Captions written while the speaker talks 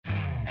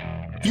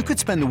You could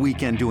spend the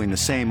weekend doing the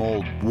same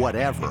old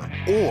whatever,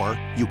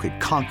 or you could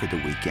conquer the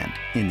weekend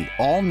in the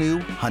all-new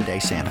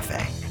Hyundai Santa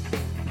Fe.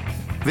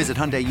 Visit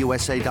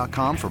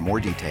HyundaiUSA.com for more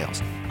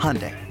details.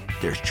 Hyundai,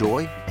 there's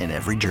joy in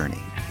every journey.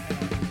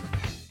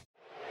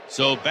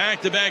 So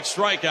back-to-back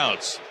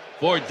strikeouts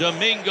for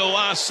Domingo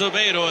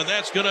Acevedo, and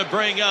that's going to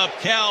bring up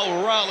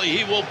Cal Raleigh.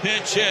 He will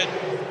pinch hit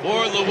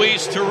for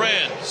Luis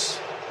Torrens.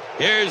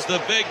 Here's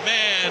the big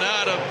man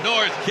out of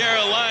North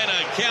Carolina,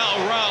 Cal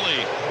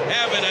Raleigh,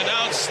 having an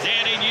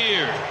outstanding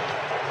year.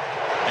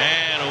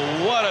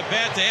 And what a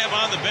bat to have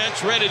on the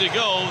bench, ready to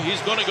go. He's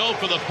going to go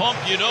for the pump,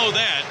 you know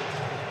that.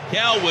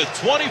 Cal with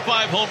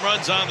 25 home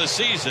runs on the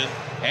season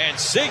and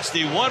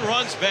 61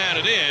 runs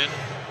batted in.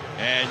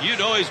 And you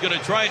know he's going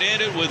to try to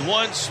end it with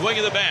one swing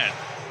of the bat.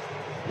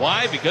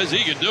 Why? Because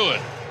he can do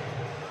it.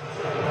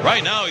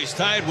 Right now he's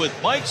tied with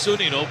Mike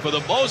Zunino for the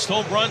most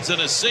home runs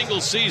in a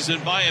single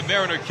season by a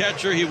Mariner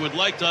catcher. He would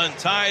like to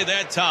untie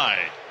that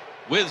tie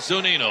with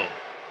Zunino.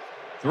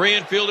 Three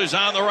infielders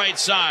on the right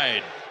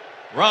side.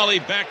 Raleigh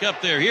back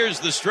up there.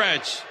 Here's the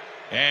stretch.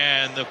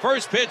 And the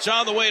first pitch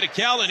on the way to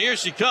Cal, and here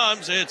she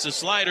comes. It's a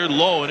slider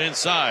low and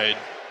inside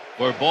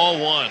for ball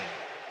one.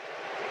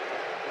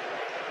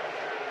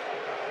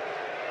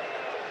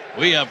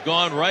 We have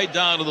gone right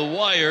down to the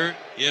wire.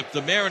 If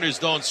the Mariners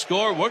don't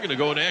score, we're going to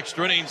go into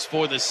extra innings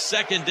for the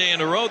second day in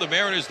a row. The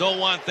Mariners don't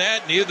want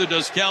that. Neither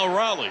does Cal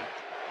Raleigh.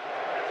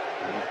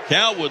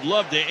 Cal would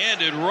love to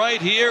end it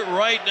right here,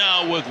 right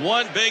now, with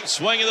one big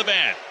swing of the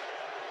bat.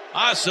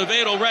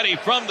 Acevedo ready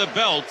from the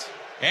belt.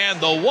 And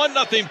the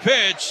 1-0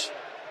 pitch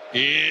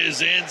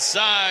is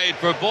inside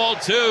for ball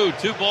two.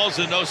 2 balls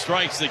and no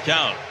strikes to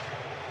count.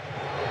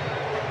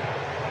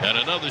 And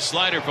another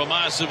slider from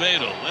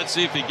Acevedo. Let's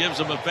see if he gives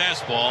him a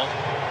fastball.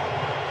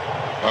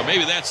 Or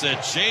maybe that's that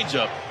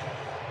changeup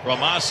from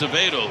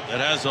Acevedo that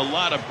has a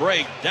lot of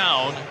break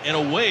down and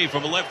away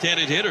from a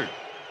left-handed hitter.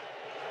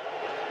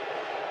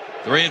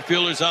 Three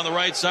infielders on the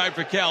right side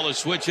for Cal. A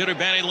switch hitter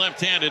batting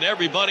left-handed.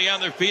 Everybody on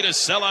their feet. A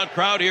sellout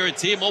crowd here at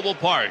T-Mobile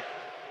Park.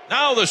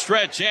 Now the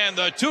stretch and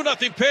the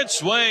 2-0 pitch,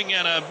 swing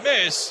and a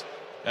miss.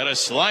 And a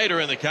slider,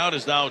 and the count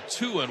is now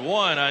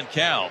 2-1 on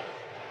Cal.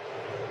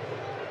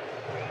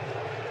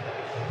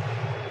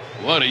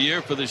 What a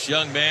year for this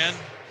young man.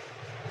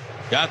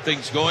 Got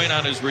things going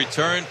on his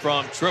return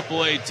from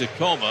AAA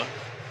Tacoma.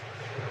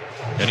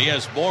 And he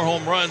has more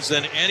home runs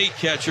than any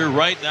catcher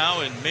right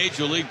now in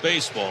Major League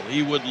Baseball.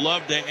 He would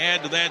love to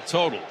add to that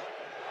total.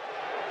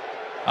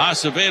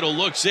 Acevedo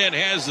looks in,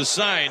 has the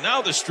sign.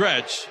 Now the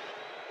stretch.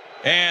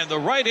 And the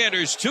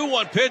right-hander's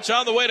 2-1 pitch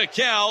on the way to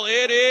Cal.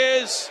 It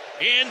is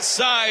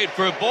inside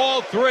for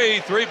ball three.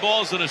 3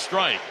 balls and a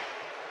strike.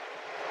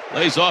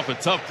 Lays off a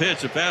tough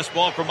pitch, a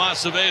fastball from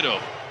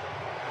Acevedo.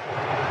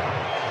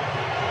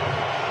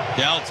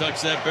 Cal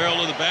tucks that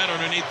barrel of the bat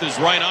underneath his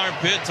right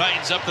armpit,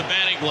 tightens up the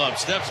batting glove,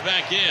 steps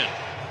back in.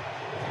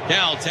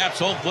 Cal taps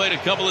home plate a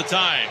couple of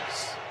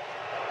times.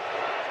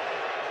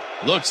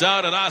 Looks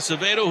out at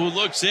Acevedo, who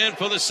looks in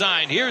for the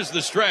sign. Here's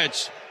the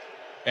stretch.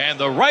 And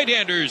the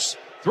right-hander's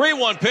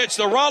 3-1 pitch,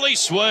 the Raleigh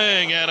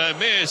swing and a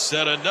miss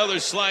at another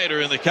slider,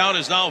 and the count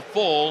is now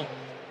full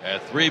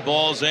at 3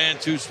 balls and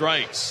 2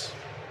 strikes.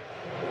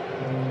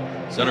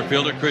 Center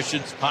fielder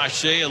Christian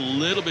Pache a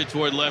little bit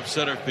toward left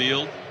center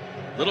field.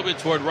 A little bit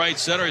toward right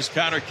center is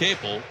Connor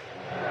Capel.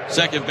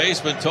 Second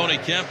baseman Tony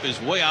Kemp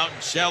is way out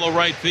in shallow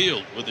right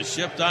field with the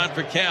shift on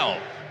for Cal.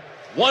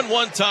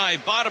 1-1 tie,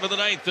 bottom of the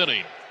 9th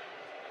inning.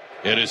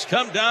 It has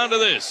come down to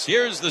this.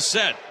 Here's the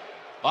set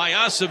by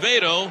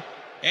Acevedo.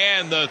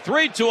 And the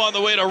 3-2 on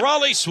the way to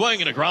Raleigh,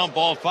 swing and a ground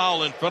ball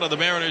foul in front of the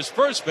Mariners'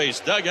 first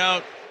base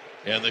dugout.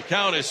 And the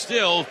count is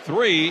still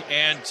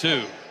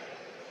 3-2.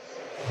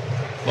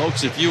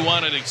 Folks, if you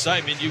wanted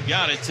excitement, you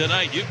got it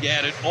tonight. You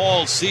got it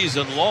all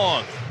season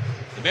long.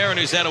 The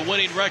Mariners had a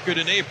winning record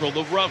in April,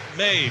 the rough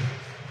May,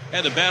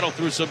 and the battle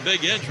through some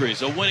big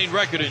injuries. A winning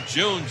record in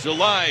June,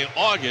 July,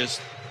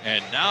 August,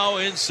 and now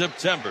in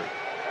September.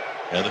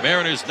 And the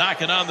Mariners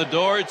knocking on the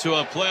door to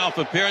a playoff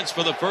appearance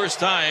for the first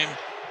time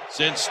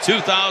since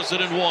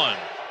 2001.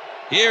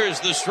 Here's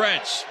the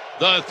stretch.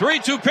 The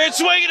 3-2 pitch,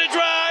 swing and a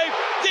drive.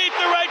 Deep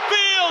to right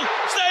field.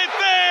 Stay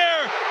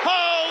fair.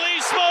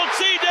 Holy smokes,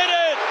 he did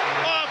it.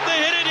 Off the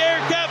Hit It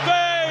Air Cafe.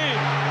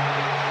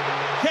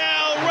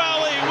 Cal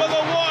Raleigh with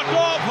a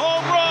walk-off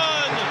home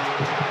run.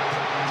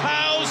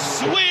 How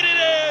sweet it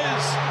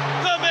is.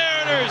 The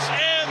Mariners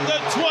end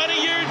the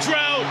 20-year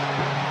drought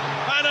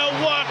on a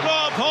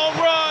walk-off home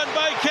run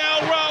by Cal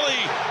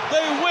Raleigh.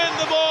 They win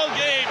the ball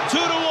game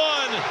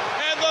 2-1,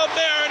 and the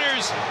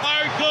Mariners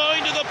are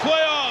going to the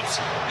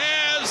playoffs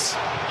as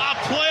a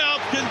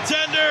playoff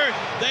contender.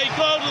 They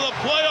go to the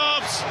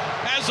playoffs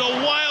as a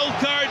wild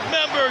card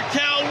member.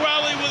 Cal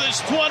Raleigh with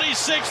his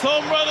 26th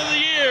home run of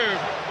the year.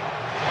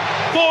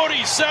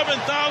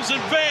 47,000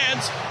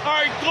 fans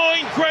are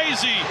going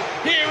crazy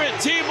here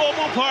at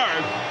T-Mobile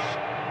Park.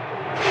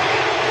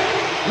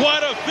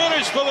 What a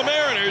finish for the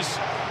Mariners.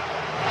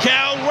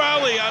 Cal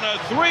Raleigh on a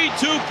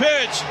 3-2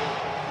 pitch.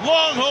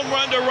 Long home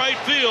run to right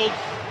field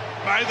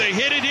by the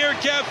Hit It Here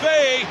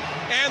Cafe.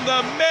 and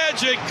the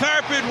magic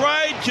carpet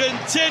ride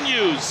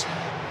continues.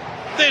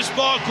 This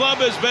ball club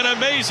has been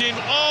amazing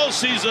all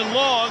season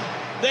long.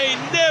 They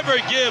never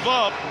give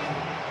up,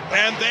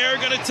 and they're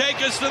going to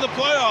take us to the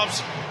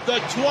playoffs. The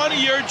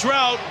 20-year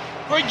drought,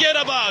 forget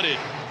about it.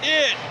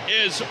 It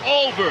is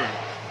over.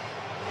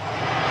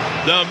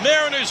 The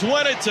Mariners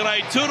win it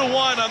tonight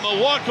 2-1 on the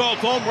walk-off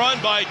home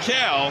run by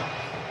Cal.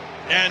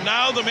 And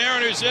now the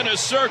Mariners in a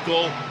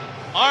circle,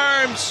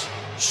 arms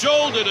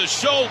shoulder to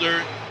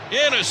shoulder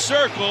in a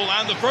circle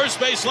on the first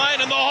base line,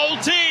 and the whole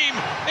team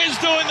is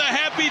doing the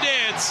happy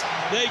dance.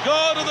 They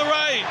go to the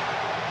right,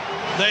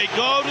 they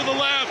go to the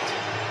left,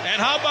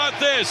 and how about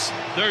this?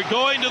 They're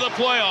going to the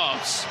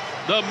playoffs.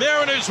 The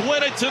Mariners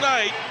win it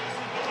tonight,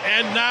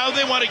 and now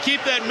they want to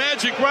keep that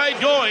magic ride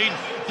going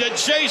to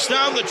chase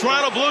down the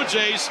Toronto Blue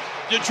Jays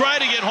to try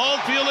to get home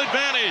field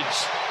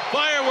advantage.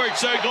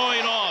 Fireworks are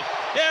going off.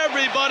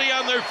 Everybody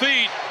on their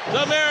feet.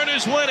 The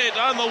Mariners win it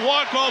on the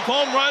walk-off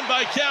home run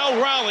by Cal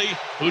Raleigh,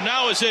 who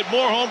now has hit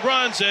more home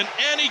runs than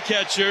any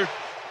catcher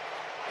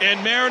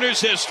in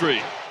Mariners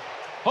history.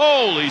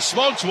 Holy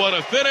smokes, what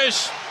a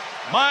finish.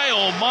 My,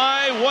 oh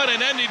my, what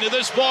an ending to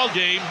this ball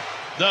game.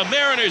 The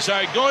Mariners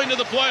are going to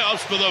the playoffs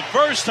for the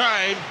first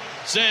time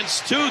since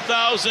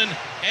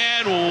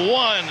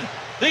 2001.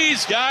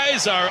 These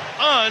guys are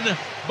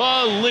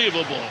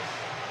unbelievable.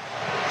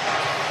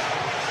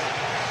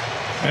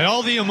 And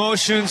all the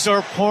emotions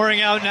are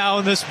pouring out now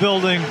in this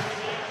building.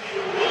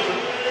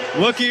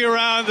 Looking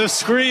around, the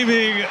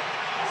screaming,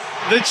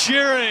 the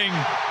cheering.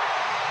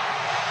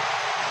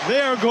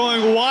 They are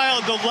going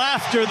wild. The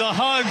laughter, the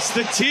hugs,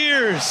 the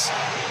tears.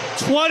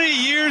 20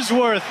 years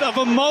worth of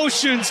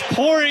emotions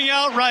pouring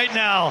out right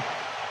now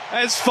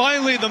as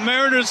finally the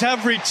Mariners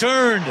have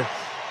returned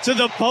to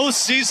the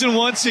postseason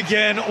once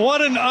again.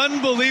 What an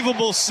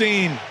unbelievable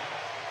scene.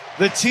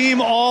 The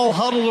team all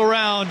huddled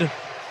around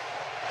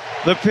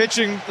the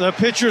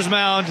pitcher's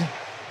mound.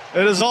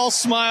 It is all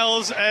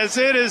smiles as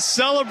it is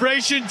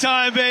celebration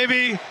time,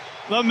 baby.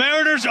 The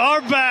Mariners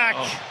are back.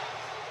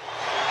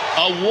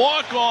 A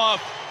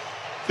walk-off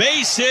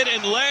base hit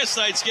in last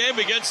night's game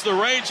against the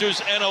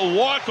Rangers, and a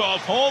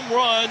walk-off home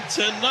run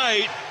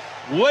tonight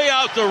way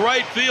out the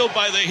right field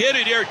by the Hit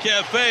It Here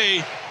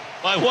Cafe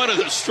by one of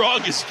the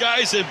strongest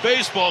guys in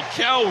baseball,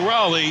 Cal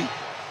Raleigh.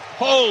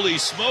 Holy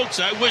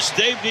smokes, I wish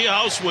Dave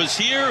Niehaus was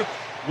here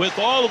with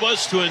all of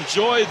us to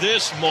enjoy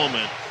this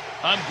moment.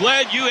 I'm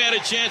glad you had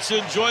a chance to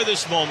enjoy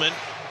this moment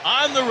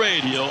on the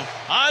radio,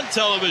 on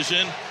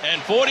television,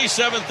 and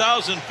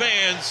 47,000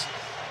 fans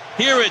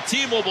here at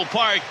T-Mobile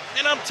Park.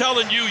 And I'm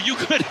telling you, you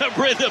could have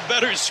written a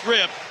better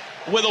script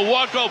with a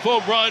walk-off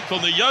home run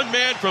from the young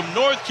man from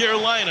North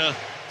Carolina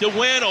to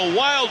win a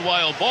wild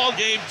ball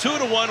game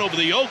 2-1 over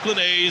the Oakland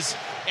A's,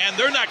 and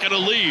they're not going to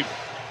leave.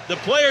 The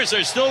players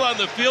are still on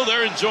the field.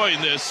 They're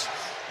enjoying this.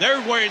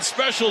 They're wearing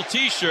special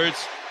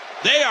T-shirts.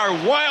 They are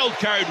wild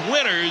card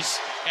winners,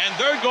 and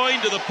they're going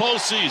to the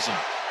postseason.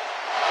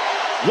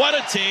 What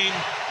a team.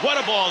 What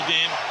a ball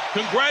game.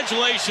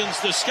 Congratulations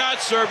to Scott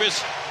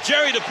Service,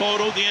 Jerry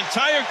DiPoto, the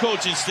entire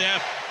coaching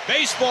staff,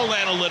 baseball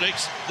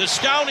analytics, the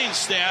scouting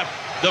staff,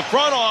 the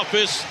front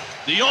office,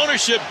 the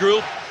ownership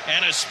group,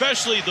 and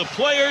especially the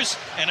players,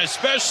 and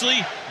especially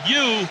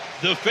you,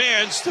 the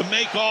fans, to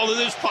make all of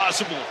this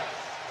possible.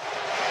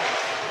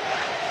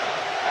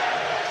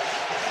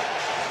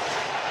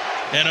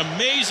 An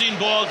amazing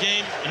ball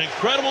game, an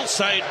incredible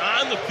sight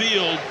on the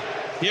field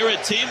here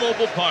at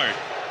T-Mobile Park.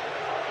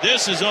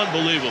 This is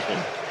unbelievable.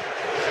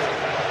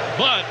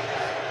 But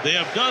they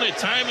have done it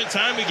time and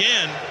time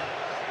again.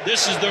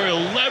 This is their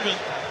 11th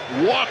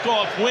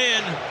walk-off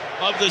win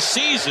of the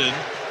season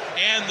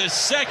and the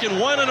second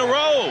one in a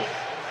row.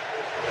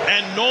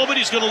 And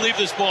nobody's going to leave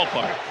this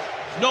ballpark.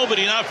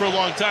 Nobody, not for a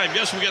long time.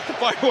 Yes, we got the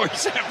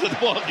fireworks after the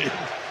ball game.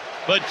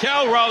 But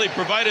Cal Raleigh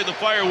provided the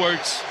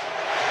fireworks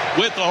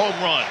with the home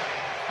run.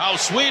 How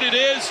sweet it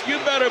is, you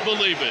better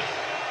believe it.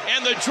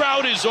 And the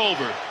drought is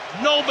over.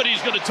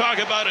 Nobody's going to talk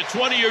about a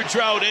 20-year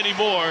drought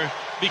anymore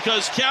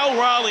because Cal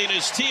Raleigh and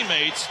his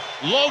teammates,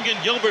 Logan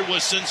Gilbert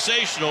was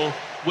sensational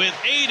with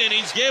 8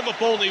 innings, gave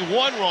up only 1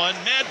 run.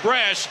 Matt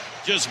Brash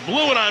just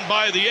blew it on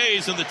by the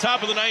A's in the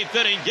top of the 9th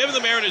inning, giving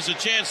the Mariners a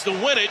chance to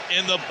win it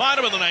in the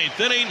bottom of the 9th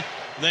inning.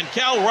 Then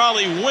Cal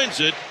Raleigh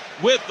wins it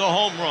with the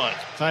home run.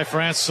 Ty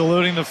France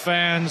saluting the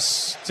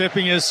fans,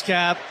 tipping his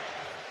cap.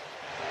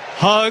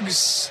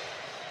 Hugs.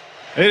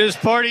 It is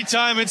party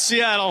time in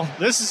Seattle.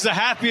 This is the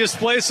happiest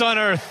place on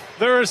earth.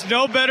 There is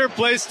no better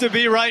place to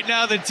be right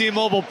now than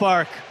T-Mobile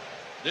Park.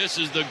 This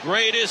is the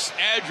greatest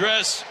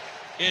address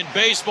in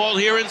baseball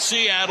here in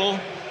Seattle.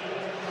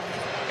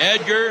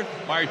 Edgar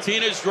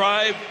Martinez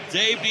Drive,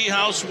 Dave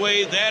Niehaus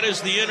Way. That is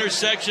the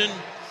intersection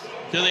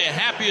to the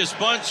happiest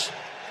bunch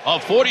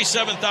of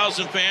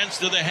 47,000 fans,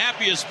 to the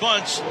happiest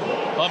bunch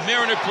of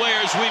Mariner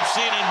players we've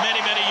seen in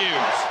many, many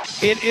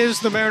years. It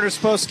is the Mariners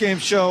postgame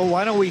show.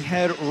 Why don't we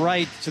head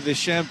right to the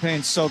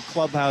champagne-soaked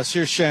clubhouse?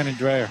 Here's Shannon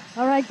Drayer.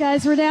 All right,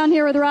 guys, we're down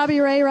here with Robbie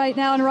Ray right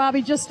now. And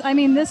Robbie,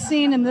 this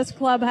scene in this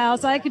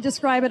clubhouse, I could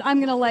describe it. I'm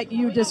going to let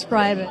you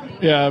describe it.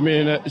 Yeah,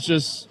 it's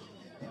just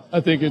I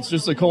think it's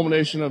just a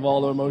culmination of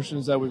all the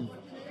emotions that we've,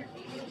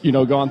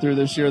 gone through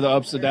this year, the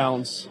ups and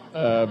downs,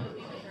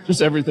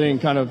 just everything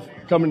kind of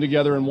coming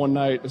together in one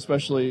night,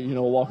 especially,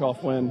 a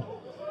walk-off win,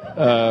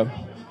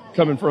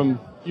 coming from,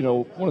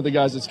 one of the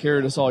guys that's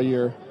carried us all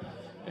year.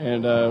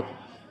 And,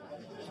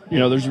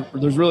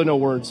 there's really no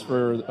words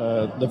for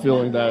the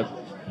feeling that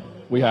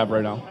we have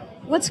right now.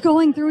 What's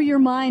going through your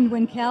mind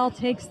when Cal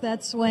takes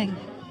that swing?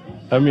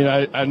 I mean,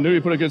 I knew he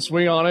put a good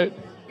swing on it.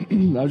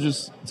 I was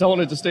just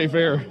telling it to stay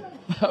fair.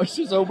 I was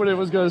just hoping it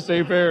was going to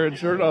stay fair, and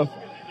sure enough,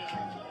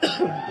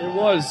 it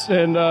was.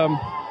 And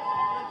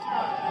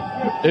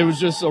it was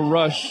just a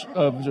rush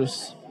of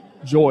just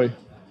joy.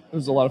 It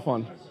was a lot of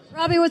fun.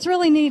 Robbie, what's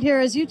really neat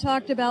here is you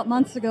talked about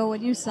months ago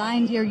when you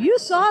signed here. You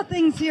saw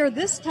things here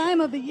this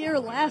time of the year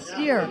last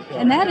year,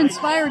 and that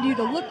inspired you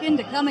to look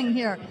into coming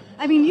here.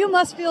 I mean, you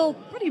must feel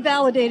pretty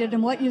validated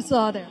in what you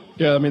saw there.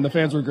 Yeah, I mean, the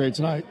fans were great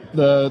tonight.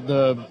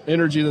 The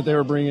energy that they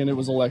were bringing, it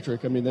was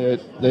electric. I mean,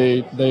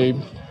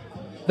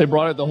 they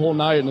brought it the whole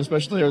night, and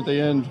especially at the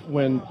end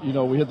when,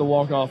 we hit the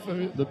walk-off.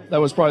 That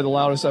was probably the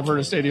loudest I've heard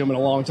a stadium in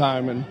a long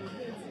time, and,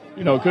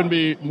 couldn't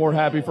be more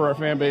happy for our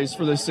fan base,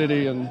 for this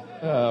city, and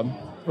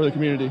for the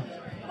community.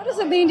 What does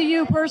it mean to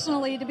you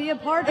personally to be a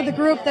part of the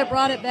group that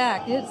brought it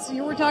back?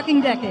 You were talking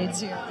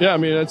decades here. Yeah, I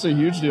mean, it's a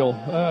huge deal.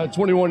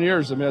 21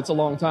 years, I mean, that's a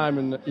long time,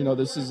 and,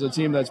 this is a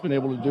team that's been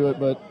able to do it,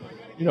 but,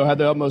 had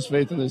the utmost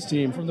faith in this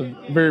team from the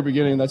very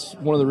beginning. That's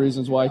one of the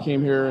reasons why I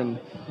came here and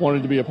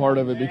wanted to be a part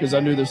of it, because I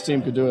knew this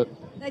team could do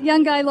it. That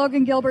young guy,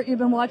 Logan Gilbert, you've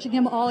been watching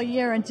him all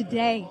year, and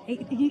today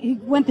he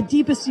went the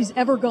deepest he's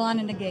ever gone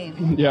in a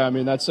game. Yeah, I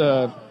mean, that's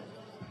you're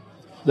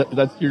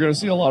going to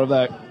see a lot of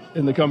that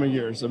in the coming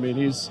years. I mean,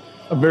 he's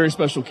a very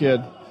special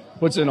kid,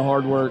 puts in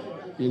hard work,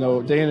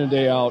 day in and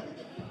day out,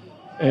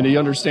 and he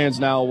understands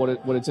now what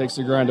it takes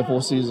to grind a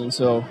full season.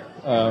 So,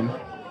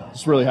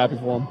 just really happy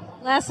for him.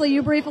 Lastly,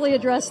 you briefly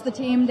addressed the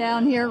team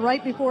down here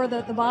right before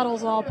the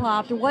bottles all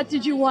popped. What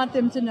did you want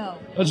them to know?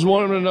 I just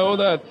want them to know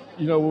that,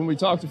 when we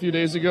talked a few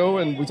days ago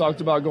and we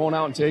talked about going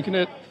out and taking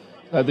it,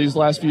 that these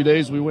last few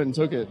days we went and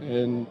took it.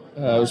 And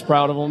I was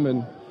proud of them,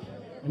 and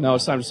now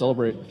it's time to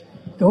celebrate.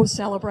 Go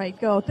celebrate.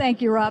 Go.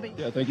 Thank you, Robbie.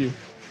 Yeah, thank you.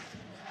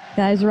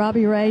 Guys,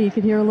 Robbie Ray, you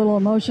could hear a little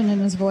emotion in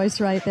his voice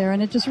right there,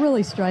 and it just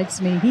really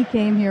strikes me. He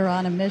came here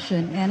on a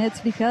mission, and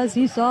it's because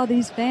he saw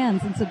these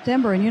fans in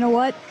September. And you know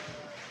what?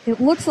 It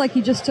looks like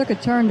he just took a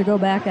turn to go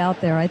back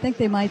out there. I think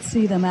they might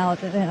see them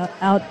out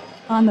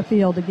on the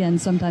field again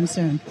sometime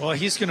soon. Well,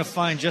 he's going to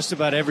find just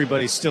about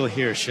everybody still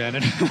here,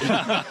 Shannon.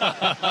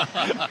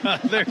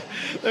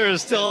 There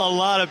is still a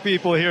lot of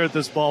people here at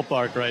this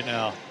ballpark right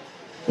now.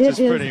 It's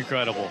pretty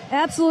incredible.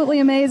 Absolutely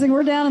amazing.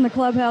 We're down in the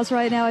clubhouse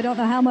right now. I don't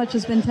know how much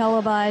has been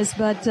televised,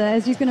 but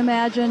as you can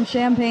imagine,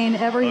 champagne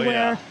everywhere. Oh,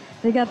 yeah.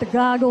 They got the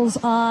goggles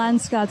on.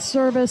 Scott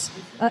Service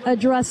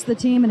addressed the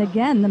team. And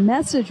again, the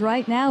message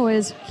right now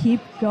is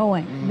keep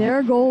going. Mm-hmm.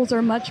 Their goals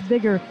are much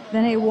bigger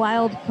than a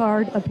wild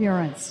card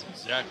appearance.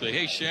 Exactly.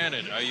 Hey,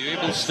 Shannon, are you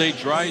able to stay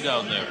dry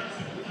down there?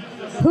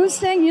 Who's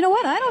saying, you know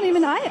what,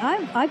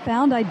 I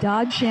found I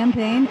dodged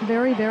champagne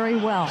very, very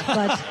well.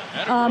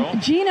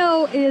 But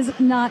Gino is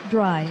not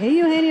dry.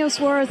 Eugenio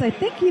Suarez, I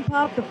think he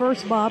popped the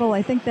first bottle.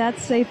 I think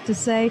that's safe to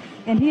say.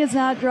 And he is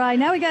not dry.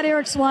 Now we got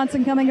Eric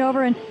Swanson coming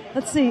over, and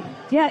let's see.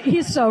 Yeah,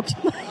 he's soaked.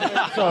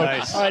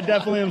 Nice. I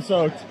definitely am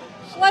soaked.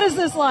 What is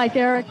this like,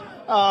 Eric?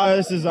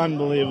 This is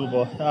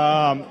unbelievable.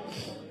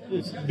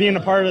 Being a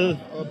part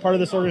of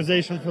this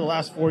organization for the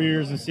last 4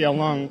 years and see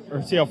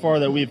how far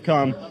that we've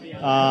come,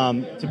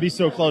 to be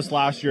so close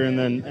last year and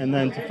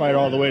then to fight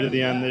all the way to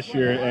the end this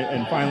year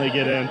and finally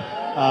get in,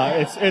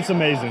 it's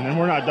amazing, and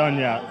we're not done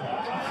yet.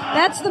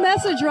 That's the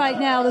message right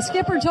now. The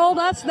skipper told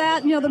us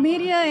that, the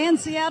media and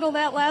Seattle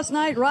that last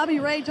night.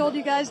 Robbie Ray told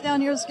you guys down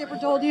here, the skipper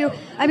told you.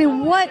 I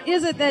mean, what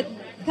is it that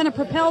kind of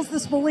propels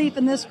this belief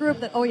in this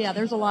group that, oh yeah,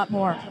 there's a lot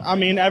more? I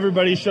mean,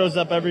 everybody shows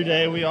up every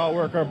day. We all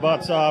work our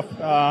butts off.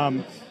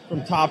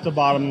 From top to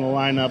bottom of the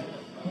lineup,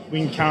 we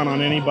can count on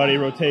anybody,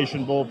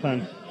 rotation,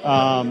 bullpen.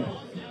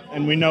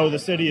 And we know the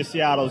city of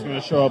Seattle is going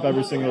to show up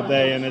every single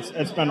day, and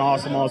it's been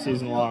awesome all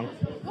season long.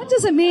 What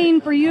does it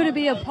mean for you to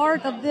be a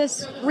part of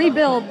this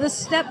rebuild, this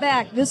step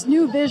back, this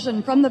new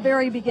vision from the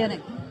very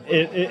beginning?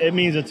 It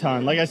means a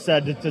ton. Like I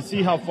said, to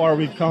see how far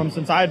we've come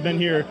since I've been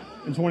here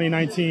in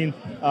 2019,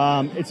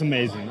 it's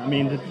amazing. I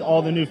mean,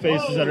 all the new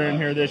faces that are in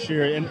here this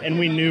year, and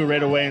we knew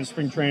right away in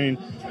spring training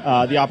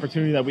the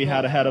opportunity that we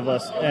had ahead of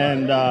us,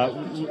 and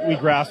we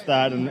grasped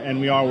that, and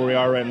we are where we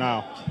are right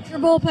now. Your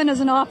bullpen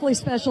is an awfully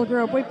special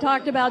group. We've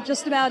talked about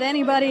just about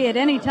anybody at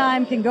any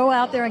time can go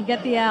out there and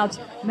get the outs.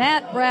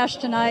 Matt Brash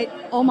tonight,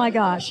 oh my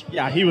gosh.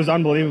 Yeah, he was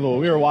unbelievable.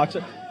 We were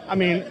watching. I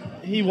mean,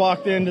 he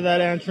walked into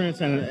that entrance,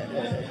 and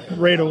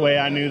right away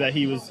I knew that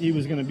he was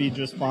going to be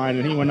just fine,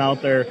 and he went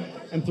out there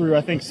and threw,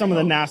 I think, some of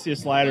the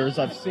nastiest sliders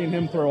I've seen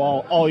him throw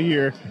all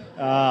year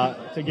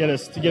to get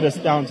us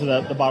down to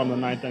the bottom of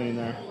the ninth inning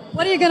there.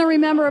 What are you going to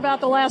remember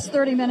about the last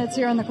 30 minutes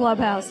here in the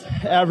clubhouse?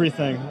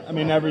 Everything. I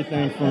mean,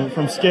 everything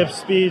from Skip's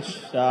speech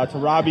to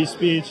Robbie's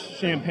speech,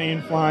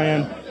 champagne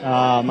flying.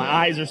 My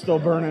eyes are still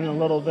burning a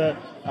little bit.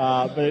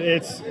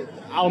 But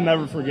I'll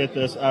never forget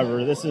this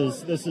ever. This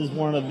is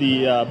one of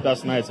the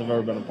best nights I've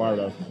ever been a part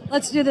of.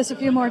 Let's do this a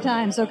few more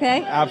times,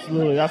 okay?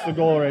 Absolutely. That's the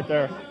goal right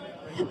there.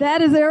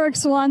 That is Erik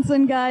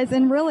Swanson, guys.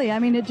 And really, I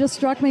mean, it just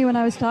struck me when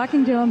I was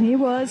talking to him. He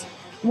was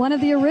one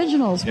of the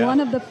originals, one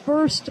of the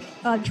first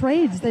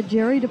trades that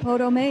Jerry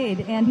Dipoto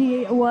made. And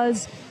he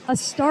was a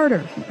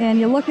starter. And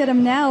you look at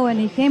him now, and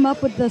he came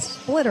up with the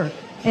splitter.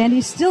 And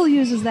he still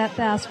uses that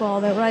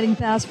fastball, that riding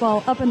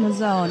fastball up in the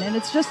zone. And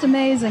it's just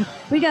amazing.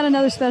 We got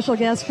another special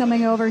guest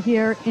coming over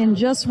here in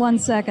just 1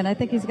 second. I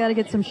think he's got to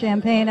get some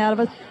champagne out of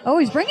us. Oh,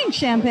 he's bringing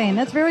champagne.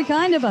 That's very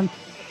kind of him.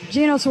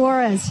 Gino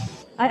Suarez.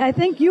 I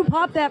think you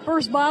popped that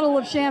first bottle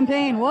of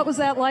champagne. What was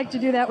that like to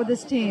do that with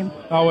this team?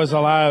 That was a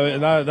lot.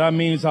 That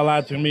means a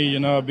lot to me,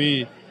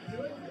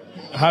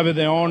 having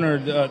the honor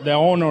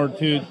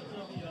to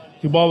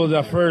bubble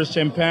the first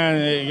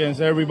champagne against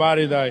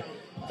everybody. That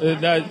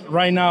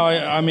right now,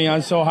 I mean,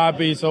 I'm so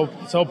happy, so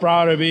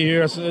proud to be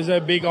here. It's a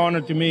big honor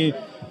to me,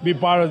 be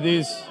part of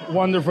this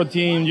wonderful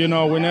team. We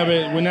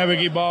never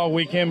give up.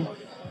 We came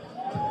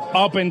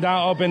up and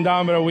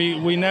down, but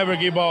we never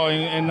give up.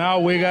 And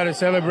now we got to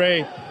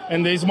celebrate.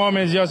 And this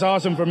moment is just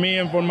awesome for me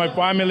and for my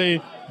family,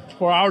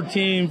 for our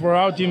team, for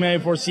our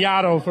teammates, for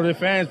Seattle, for the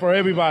fans, for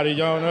everybody.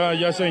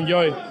 Just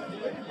enjoy it.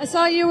 I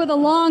saw you with a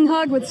long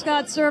hug with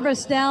Scott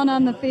Service down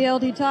on the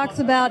field. He talks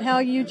about how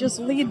you just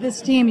lead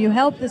this team, you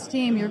help this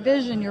team, your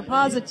vision, your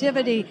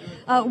positivity.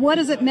 What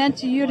has it meant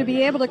to you to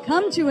be able to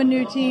come to a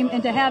new team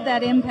and to have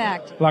that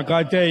impact? Like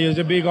I tell you, it's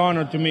a big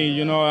honor to me.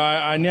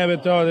 I never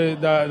thought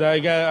that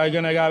I'm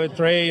going to have a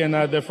trade, and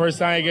the first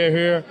time I get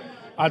here,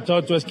 I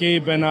talked to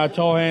Skip and I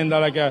told him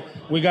that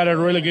we got a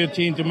really good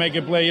team to make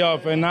a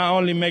playoff, and not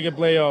only make a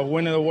playoff,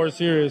 win the World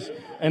Series.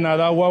 And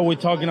that's what we're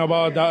talking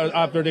about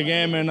after the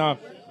game. And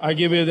I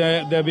give you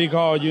the big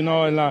hug, and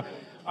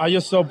I'm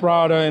just so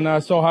proud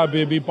and so happy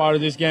to be part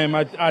of this game.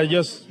 I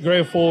just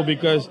grateful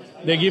because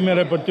they give me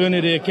the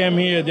opportunity. They came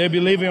here. They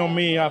believe in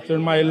me after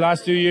my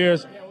last 2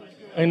 years,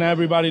 and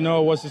everybody know I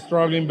was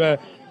struggling, but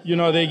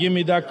they give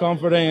me that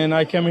confidence, and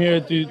I came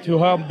here to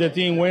help the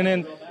team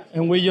winning.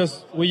 And we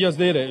just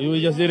did it.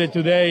 We just did it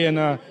today,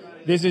 and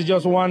this is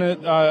just one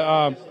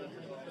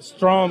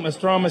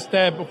strong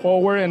step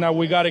forward, and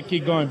we got to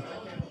keep going.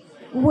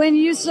 When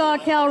you saw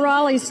Cal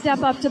Raleigh step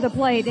up to the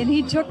plate and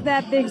he took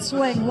that big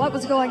swing, what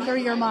was going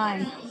through your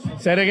mind?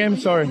 Say it again.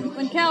 Sorry.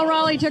 When Cal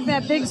Raleigh took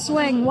that big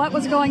swing, what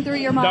was going through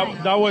your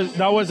mind? That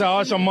was an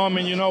awesome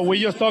moment. We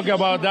just talk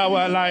about that.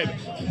 Like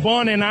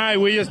Bon and I,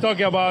 we just talk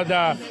about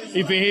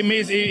if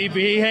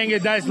he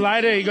hangs that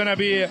slider, he's gonna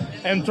be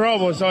in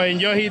trouble. So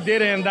he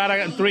did it, and that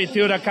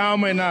 3-2 the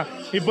count, and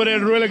he put a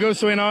really good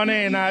swing on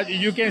it. And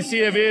you can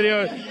see the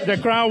video. The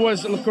crowd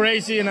was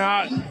crazy, and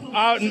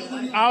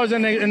I was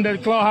in the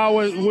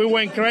clubhouse. We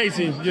went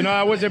crazy.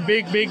 That was a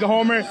big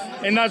homer,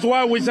 and that's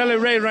why we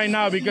celebrate right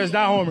now, because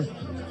that homer.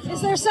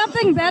 Is there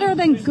something better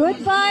than good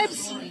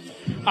vibes?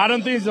 I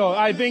don't think so.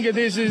 I think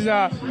this is,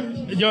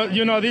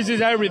 this is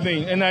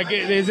everything. And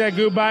it's a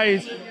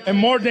goodbye, and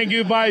more than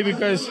goodbye,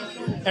 because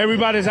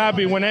everybody's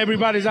happy. When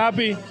everybody's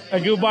happy, a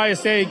goodbye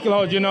stay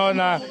close,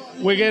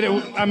 and we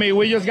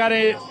just got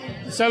to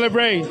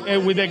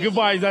celebrate with the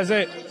goodbyes. That's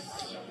it.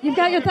 You've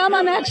got your thumb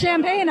on that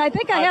champagne. I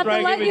think I have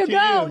to let you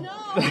go. No.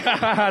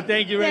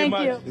 Thank you very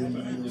much. Thank you.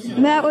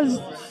 And that was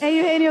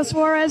Eugenio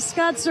Suarez.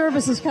 Scott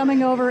Service is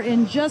coming over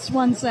in just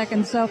 1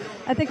 second. So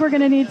I think we're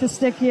going to need to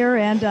stick here,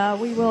 and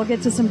we will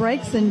get to some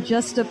breaks in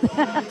just a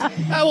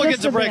we'll get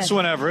to breaks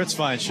whenever. It's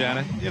fine,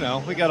 Shannon.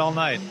 We got all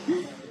night.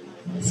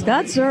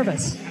 Scott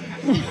Service.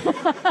 You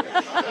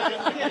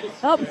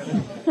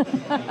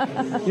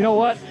know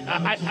what?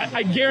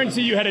 I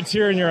guarantee you had a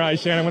tear in your eye,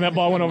 Shannon, when that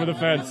ball went over the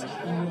fence.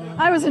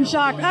 I was in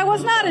shock. I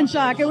was not in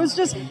shock. It was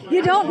just,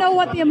 you don't know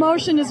what the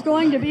emotion is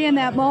going to be in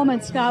that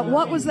moment, Scott.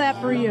 What was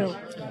that for you?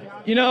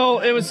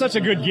 It was such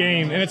a good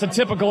game, and it's a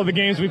typical of the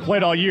games we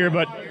played all year,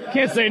 but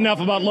can't say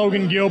enough about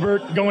Logan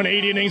Gilbert going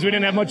 80 innings. We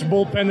didn't have much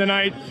bullpen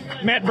tonight.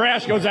 Matt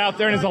Brash goes out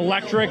there and is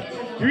electric.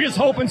 You're just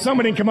hoping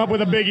somebody can come up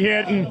with a big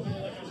hit, and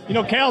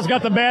Cal's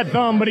got the bad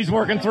thumb, but he's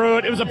working through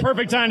it. It was a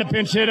perfect time to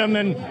pinch hit him,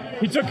 and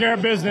he took care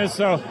of business.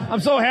 So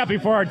I'm so happy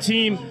for our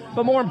team,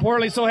 but more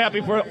importantly, so happy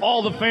for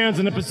all the fans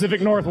in the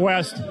Pacific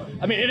Northwest.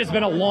 I mean, it has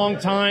been a long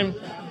time,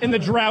 and the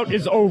drought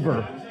is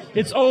over.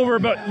 It's over,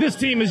 but this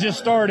team has just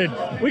started.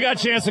 We got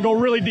a chance to go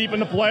really deep in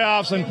the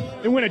playoffs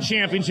and win a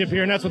championship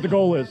here, and that's what the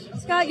goal is.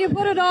 Scott, you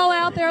put it all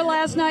out there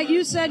last night.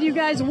 You said you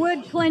guys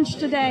would clinch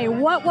today.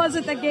 What was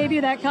it that gave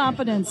you that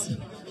confidence?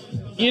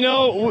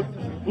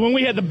 When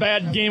we had the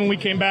bad game, when we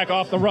came back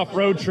off the rough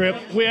road trip,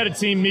 we had a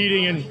team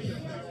meeting, and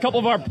a couple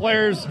of our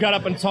players got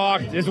up and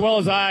talked, as well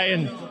as I,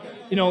 and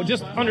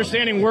just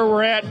understanding where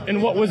we're at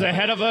and what was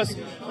ahead of us,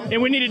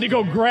 and we needed to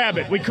go grab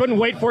it. We couldn't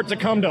wait for it to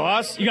come to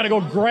us. You got to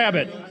go grab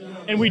it,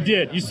 and we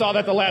did. You saw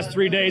that the last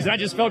 3 days, and I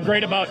just felt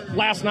great about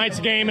last night's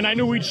game, and I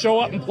knew we'd show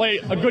up and play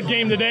a good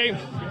game today.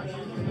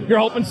 You're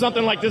hoping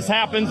something like this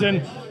happens,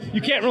 and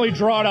you can't really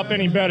draw it up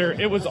any better.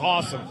 It was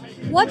awesome.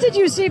 What did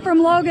you see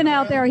from Logan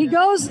out there? He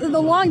goes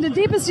the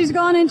deepest he's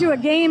gone into a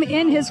game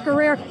in his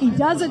career. He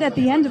does it at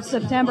the end of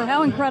September.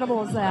 How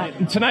incredible is that?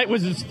 And tonight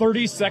was his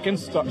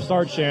 32nd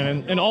start,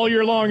 Shannon. And all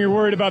year long, you're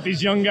worried about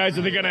these young guys.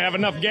 Are they going to have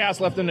enough gas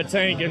left in the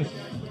tank? And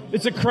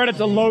it's a credit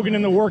to Logan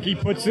and the work he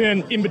puts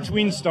in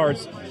between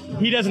starts.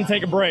 He doesn't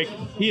take a break.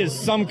 He is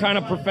some kind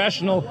of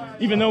professional,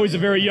 even though he's a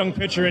very young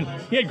pitcher. And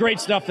he had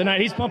great stuff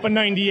tonight. He's pumping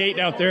 98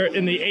 out there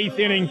in the 8th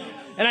inning.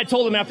 And I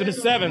told him after the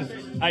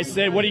 7th, I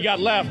said, what do you got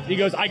left? He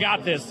goes, I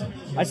got this.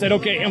 I said,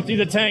 okay, empty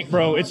the tank,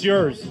 bro. It's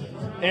yours.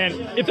 And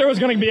if there was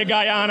going to be a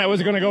guy on, I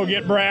was going to go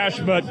get Brash.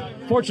 But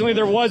fortunately,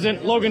 there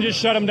wasn't. Logan just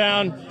shut him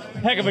down.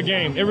 Heck of a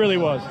game. It really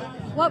was.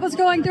 What was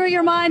going through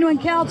your mind when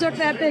Cal took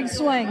that big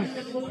swing?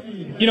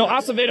 You know,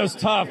 Acevedo's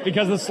tough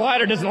because the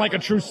slider doesn't like a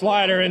true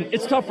slider. And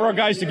it's tough for our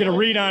guys to get a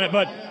read on it.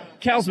 But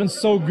Cal's been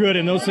so good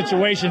in those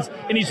situations,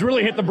 and he's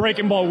really hit the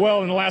breaking ball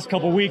well in the last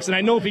couple of weeks. And I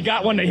know if he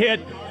got one to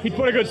hit, he'd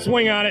put a good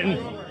swing on it. And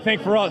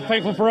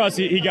thankful for us,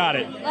 he got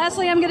it.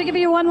 Lastly, I'm going to give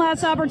you one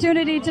last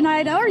opportunity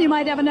tonight, or you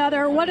might have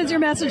another. What is your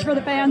message for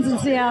the fans in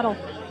Seattle?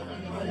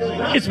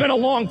 It's been a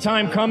long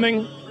time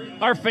coming.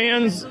 Our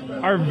fans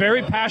are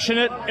very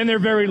passionate, and they're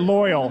very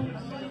loyal.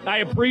 I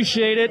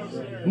appreciate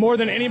it more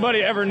than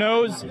anybody ever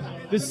knows.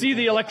 To see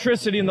the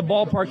electricity in the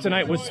ballpark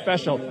tonight was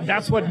special.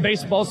 That's what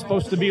baseball's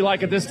supposed to be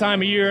like at this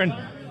time of year, and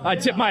I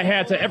tip my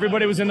hat to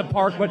everybody who was in the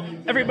park, but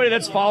everybody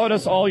that's followed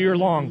us all year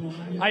long.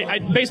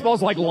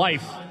 Baseball's like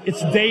life.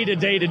 It's day to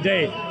day to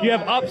day. You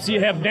have ups,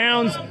 you have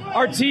downs.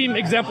 Our team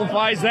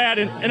exemplifies that,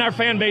 and our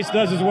fan base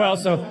does as well.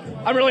 So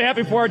I'm really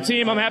happy for our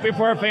team. I'm happy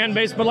for our fan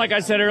base. But like I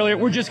said earlier,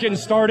 we're just getting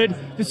started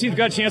to see if we've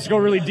got a chance to go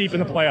really deep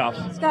in the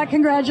playoffs. Scott,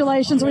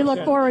 congratulations. We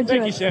look forward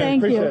to it.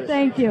 Thank you.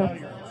 Thank you.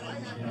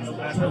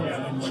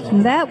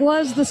 And that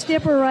was the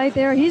skipper right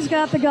there. He's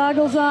got the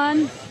goggles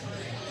on.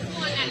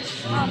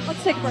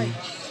 Let's take a break.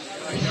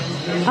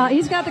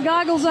 He's got the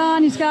goggles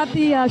on. He's got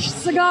the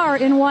cigar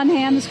in one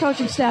hand. This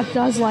coaching staff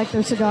does like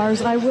their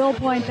cigars. I will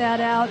point that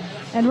out.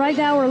 And right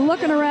now we're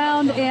looking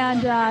around,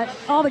 and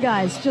all the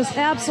guys just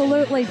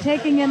absolutely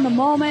taking in the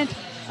moment,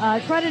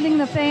 crediting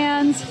the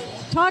fans,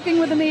 talking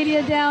with the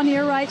media down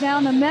here right now.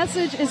 And the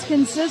message is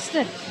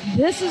consistent.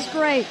 This is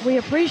great. We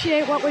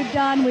appreciate what we've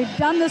done. We've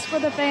done this for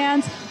the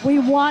fans. We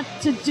want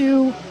to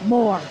do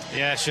more.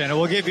 Yeah, Shannon,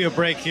 we'll give you a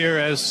break here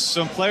as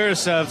some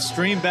players have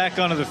streamed back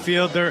onto the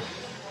field. They're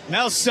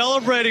now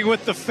celebrating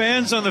with the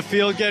fans on the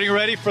field, getting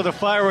ready for the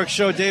fireworks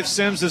show. Dave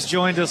Sims has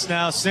joined us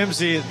now.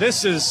 Simsy,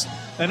 this is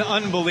an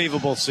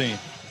unbelievable scene.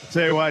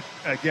 Tell you what,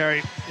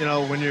 Gary,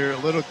 when you're a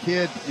little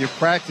kid, you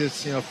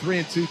practice,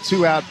 3-2,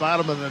 2 out,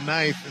 bottom of the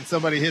ninth, and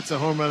somebody hits a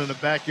home run in the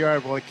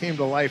backyard. Well, it came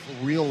to life,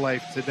 real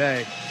life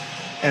today.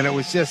 And it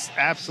was just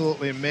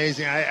absolutely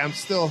amazing.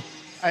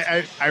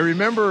 I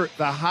remember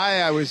the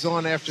high I was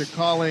on after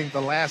calling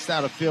the last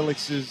out of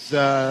Felix's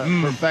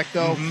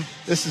Perfecto. Mm-hmm.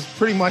 This is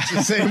pretty much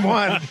the same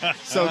one.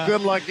 So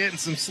good luck getting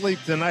some sleep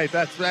tonight.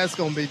 That's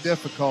going to be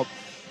difficult.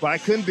 But I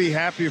couldn't be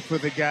happier for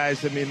the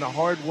guys. I mean, the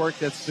hard work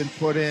that's been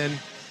put in.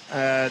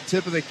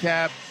 Tip of the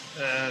cap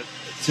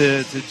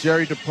to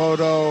Jerry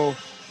DiPoto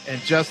and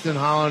Justin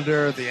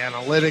Hollander, the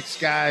analytics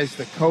guys,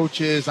 the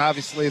coaches,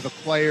 obviously the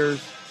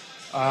players.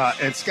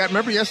 And Scott,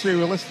 remember yesterday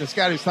we were listening to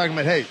Scott, he was talking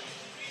about, hey,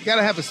 you got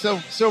to have a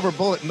silver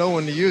bullet and know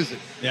when to use it.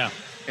 Yeah.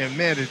 And,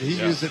 man, did he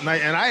use it. And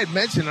I had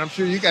mentioned, I'm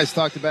sure you guys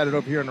talked about it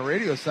over here on the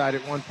radio side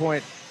at one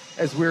point,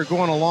 as we were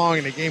going along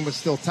and the game was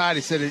still tied.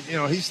 He said,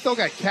 he's still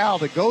got Cal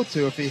to go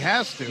to if he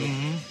has to.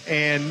 Mm-hmm.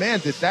 And, man,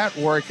 did that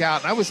work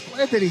out. And I was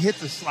glad that he hit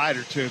the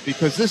slider, too,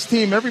 because this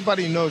team,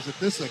 everybody knows that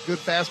this is a good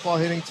fastball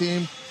hitting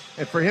team.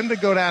 And for him to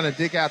go down and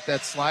dig out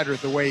that slider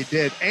the way he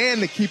did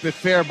and to keep it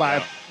fair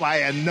by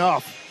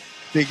enough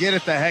to get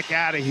it the heck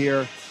out of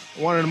here,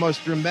 one of the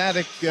most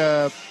dramatic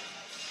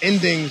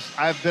endings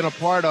I've been a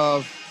part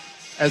of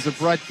as a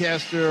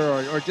broadcaster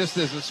or just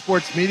as a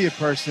sports media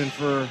person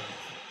for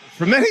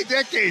many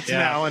decades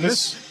now, and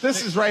this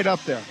is right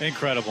up there.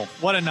 Incredible.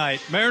 What a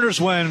night. Mariners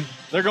win.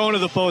 They're going to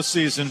the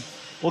postseason.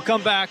 We'll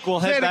come back. We'll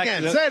head back.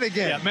 Say it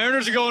again. Yeah,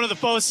 Mariners are going to the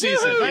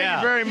postseason. Thank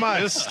you very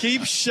much. Just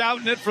keep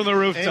shouting it from the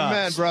rooftops.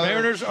 Amen, brother.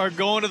 Mariners are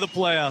going to the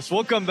playoffs.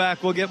 We'll come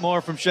back. We'll get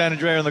more from Shannon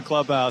Drayer in the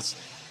clubhouse.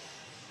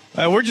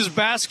 We're just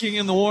basking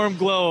in the warm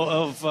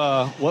glow of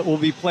what will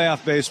be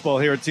playoff baseball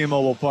here at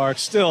T-Mobile Park.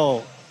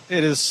 Still,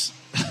 it is...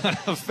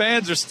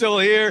 fans are still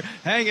here,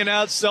 hanging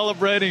out,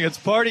 celebrating. It's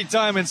party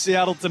time in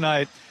Seattle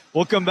tonight.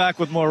 We'll come back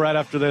with more right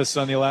after this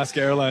on the Alaska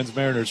Airlines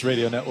Mariners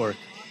Radio Network.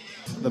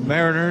 The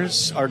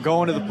Mariners are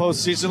going to the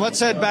postseason.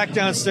 Let's head back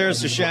downstairs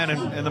to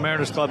Shannon in the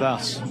Mariners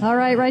clubhouse. All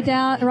right, right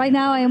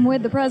now I am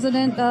with the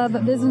president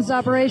of business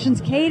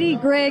operations, Katie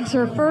Griggs,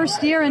 her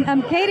first year. And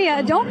Katie,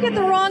 don't get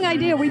the wrong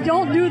idea. We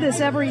don't do this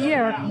every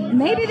year.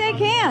 Maybe they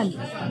can.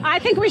 I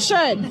think we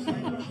should.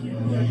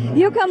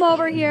 You come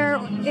over here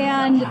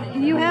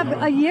and you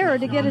have a year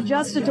to get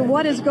adjusted to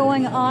what is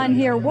going on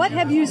here. What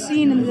have you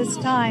seen in this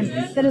time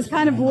that has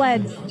kind of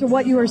led to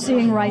what you are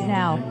seeing right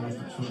now?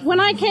 When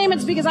I came,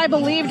 it's because I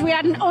believed we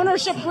had an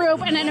ownership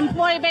group and an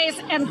employee base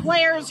and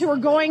players who were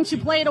going to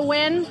play to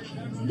win.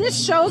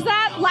 this shows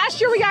that. Last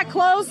year we got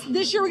close.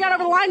 This year we got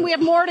over the line. We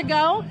have more to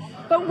go.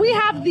 But we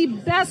have the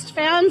best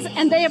fans,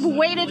 and they have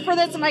waited for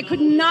this, and I could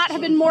not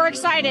have been more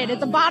excited at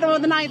the bottom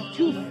of the ninth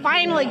to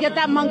finally get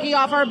that monkey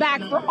off our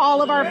back for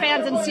all of our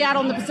fans in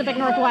Seattle and the Pacific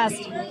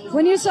Northwest.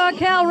 When you saw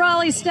Cal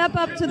Raleigh step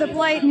up to the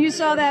plate and you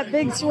saw that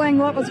big swing,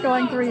 what was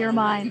going through your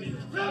mind?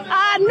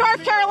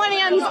 North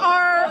Carolinians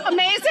are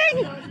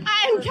amazing,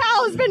 and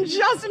Cal has been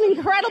just an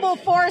incredible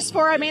force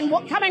for,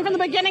 coming from the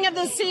beginning of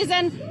this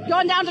season,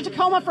 going down to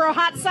Tacoma for a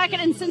hot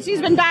second, and since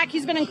he's been back,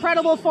 he's been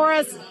incredible for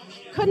us.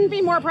 Couldn't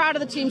be more proud of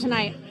the team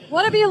tonight.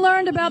 What have you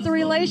learned about the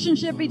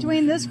relationship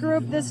between this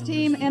group, this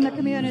team, and the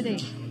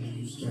community?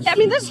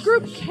 This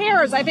group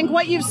cares. I think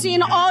what you've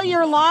seen all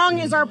year long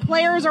is our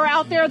players are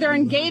out there, they're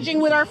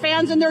engaging with our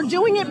fans, and they're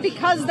doing it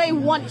because they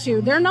want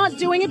to. They're not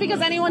doing it because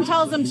anyone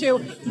tells them to.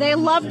 They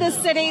love this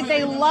city,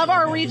 they love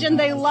our region,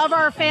 they love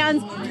our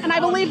fans, and I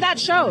believe that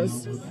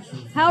shows.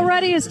 How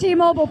ready is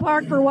T-Mobile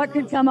Park for what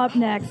could come up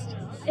next?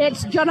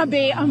 It's going to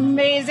be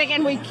amazing,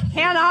 and we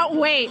cannot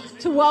wait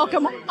to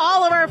welcome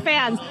all of our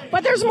fans.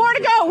 But there's more to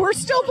go. We're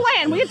still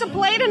playing. We get to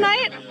play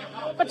tonight,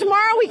 but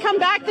tomorrow we come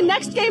back. The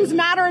next games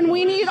matter, and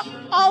we need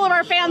all of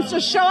our fans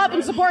to show up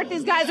and support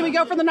these guys as we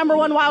go for the number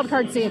 1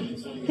 wildcard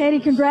seed. Katie,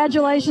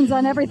 congratulations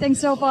on everything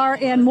so far,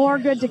 and more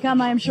good to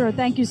come, I am sure.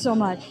 Thank you so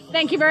much.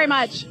 Thank you very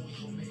much.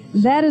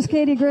 That is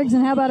Katie Griggs,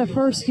 and how about a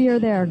first year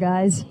there,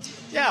 guys?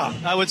 Yeah,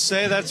 I would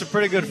say that's a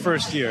pretty good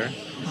first year.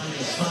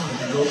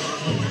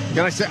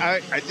 Can I say,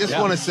 I just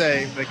want to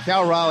say that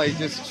Cal Raleigh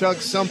just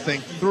chugged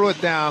something, threw it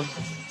down.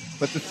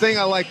 But the thing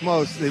I like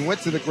most, they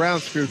went to the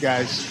grounds crew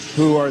guys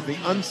who are the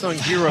unsung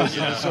heroes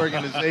in this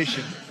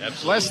organization.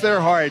 Bless their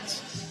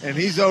hearts. And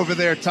he's over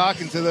there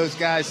talking to those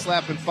guys,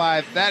 slapping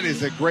 5. That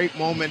is a great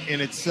moment in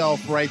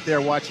itself right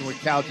there, watching what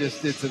Cal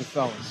just did to the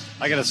fellas.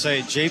 I got to say,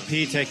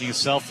 JP taking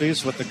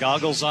selfies with the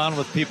goggles on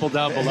with people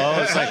down below.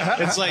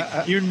 It's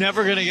like you're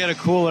never going to get a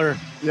cooler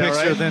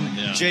picture than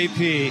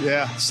JP.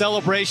 Yeah.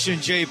 Celebration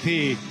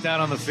JP down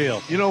on the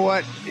field. You know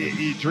what?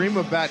 You dream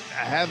about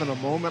having a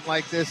moment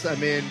like this.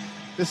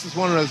 This is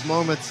one of those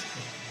moments.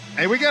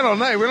 Hey, we got all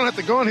night. We don't have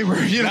to go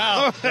anywhere, you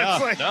know?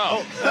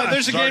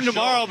 There's a game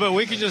tomorrow, but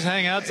we can just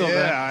hang out till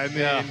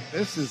then.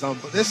 This is what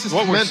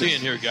tremendous. We're seeing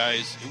here,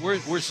 guys.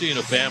 We're seeing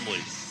a family.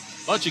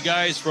 A bunch of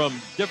guys from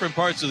different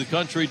parts of the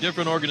country,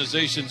 different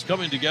organizations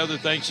coming together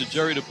thanks to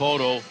Jerry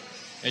DiPoto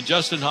and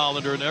Justin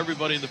Hollander and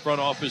everybody in the front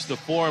office to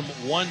form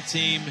one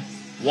team,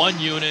 one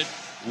unit,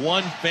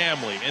 one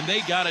family. And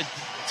they got it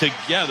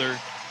together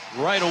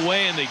right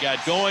away, and they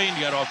got going,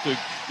 got off to a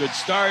good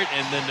start,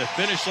 and then to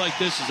finish like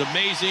this is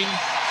amazing.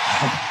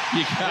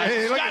 You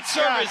got Scott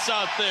Service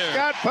out there.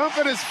 Scott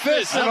pumping his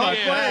fist on the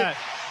plate.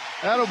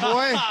 Atta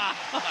boy.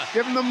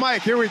 Give him the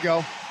mic. Here we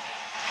go.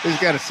 He's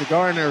got a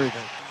cigar and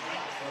everything.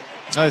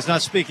 No, he's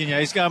not speaking yet.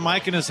 He's got a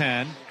mic in his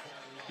hand.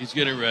 He's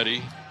getting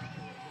ready.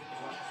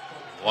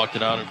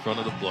 Walking out in front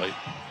of the plate.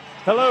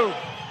 Hello.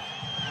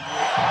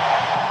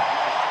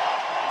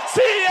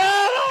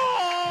 Seattle!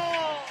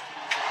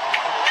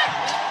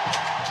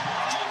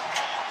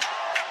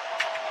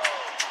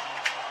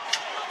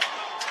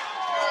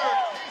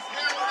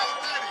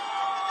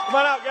 Come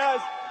on out,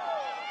 guys.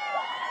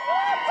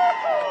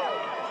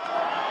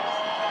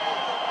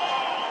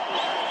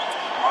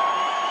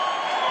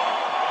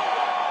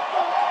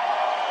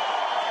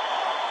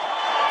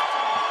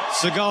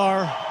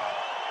 Cigar,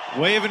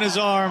 waving his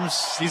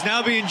arms. He's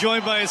now being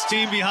joined by his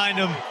team behind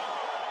him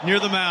near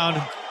the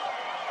mound.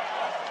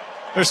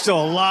 There's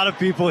still a lot of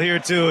people here,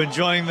 too,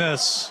 enjoying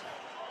this.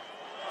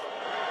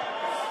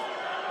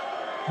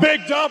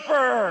 Big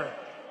Dumper!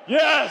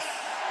 Yes!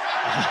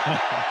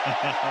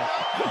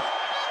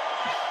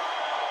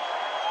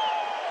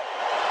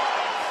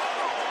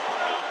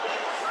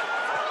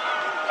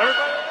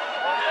 Everybody?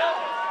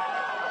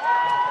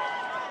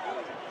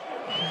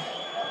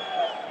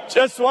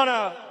 Just want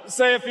to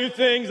say a few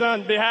things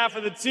on behalf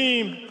of the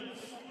team.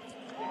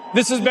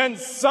 This has been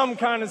some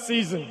kind of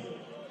season.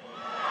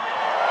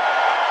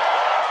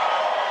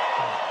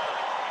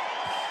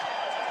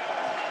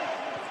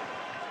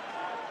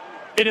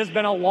 It has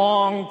been a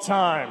long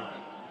time.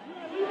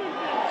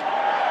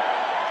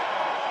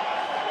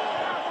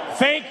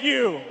 Thank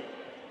you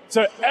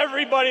to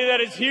everybody that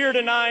is here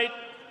tonight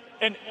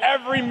and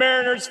every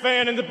Mariners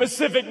fan in the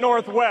Pacific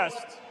Northwest.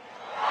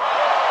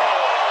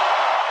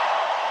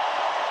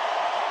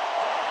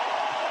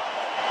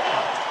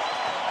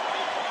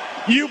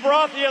 You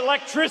brought the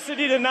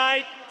electricity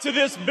tonight to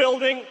this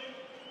building,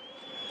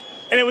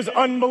 and it was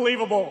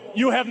unbelievable.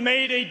 You have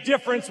made a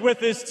difference with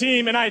this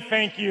team, and I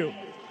thank you.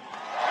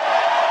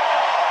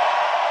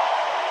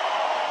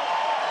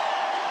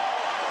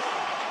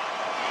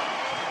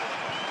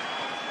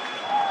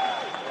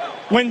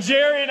 When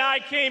Jerry and I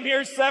came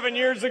here 7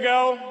 years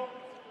ago,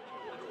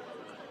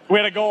 we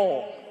had a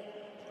goal.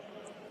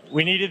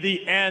 We needed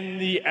to end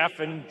the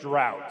effing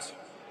drought.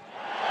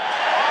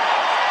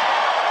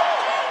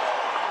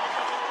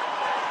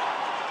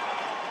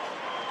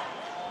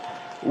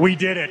 We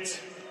did it.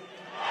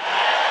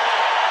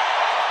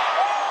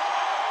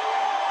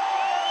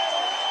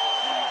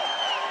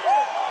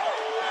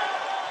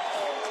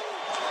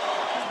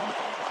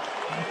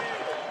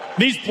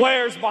 These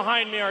players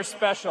behind me are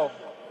special.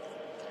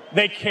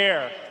 They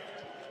care.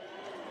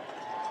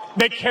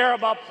 They care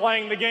about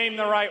playing the game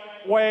the right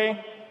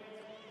way,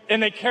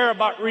 and they care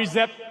about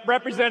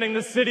representing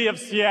the city of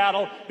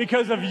Seattle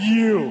because of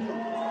you.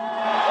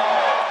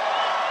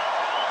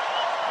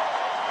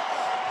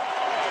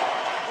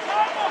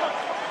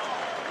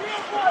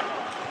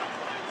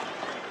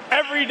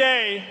 Every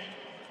day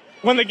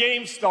when the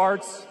game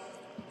starts,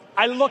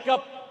 I look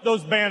up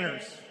those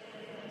banners.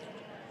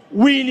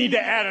 We need to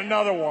add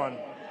another one.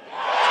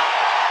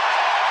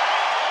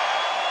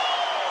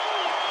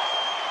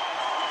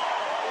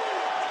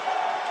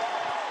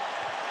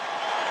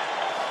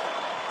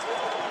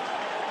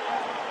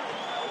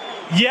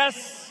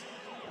 Yes,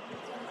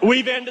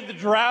 we've ended the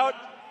drought.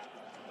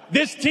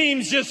 This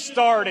team's just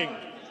starting.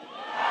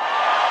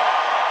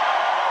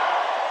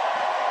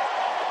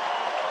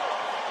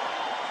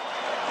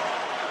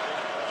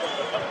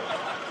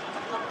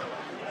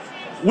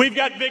 We've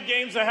got big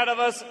games ahead of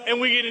us, and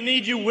we're going to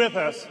need you with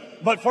us.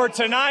 But for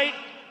tonight,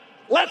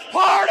 let's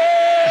party!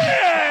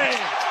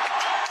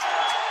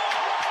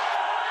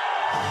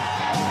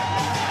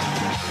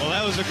 Well,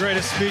 that was the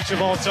greatest speech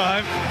of all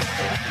time.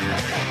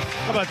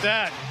 How about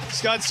that?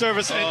 Scott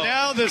Service. And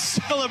now the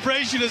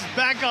celebration is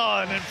back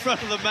on in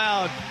front of the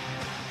mound.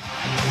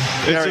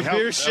 It's a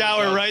beer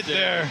shower right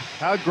there.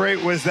 How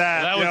great was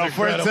that? That was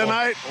incredible. For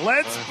tonight,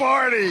 let's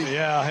party.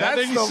 Yeah, I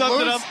think you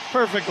summed it up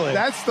perfectly.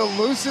 That's the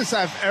loosest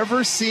I've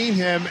ever seen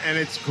him, and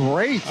it's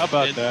great. How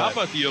about that? How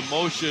about the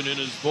emotion in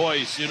his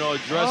voice,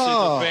 addressing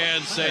the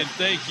fans, saying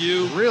thank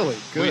you. Really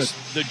good.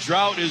 The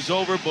drought is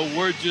over, but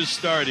we're just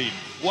starting.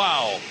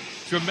 Wow.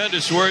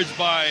 Tremendous words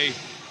by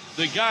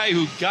the guy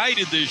who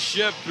guided this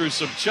ship through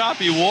some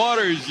choppy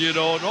waters, and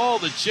all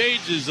the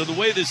changes and the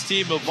way this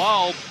team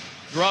evolved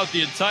throughout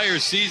the entire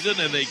season,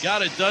 and they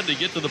got it done to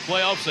get to the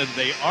playoffs, and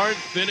they aren't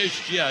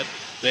finished yet.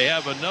 They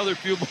have another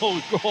few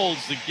more goals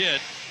to get,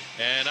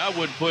 and I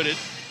wouldn't put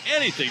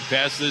anything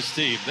past this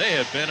team. They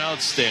have been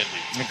outstanding.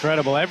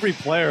 Incredible. Every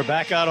player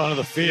back out onto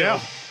the field.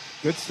 Yeah.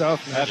 Good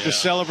stuff. After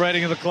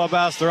celebrating in the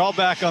clubhouse, they're all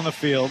back on the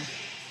field,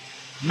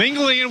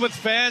 mingling in with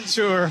fans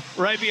who are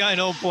right behind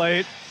home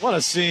plate. What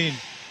a scene.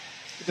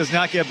 It does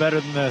not get better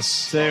than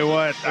this. Tell you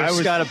what,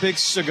 He's got a big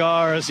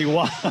cigar as he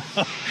walks.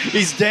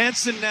 He's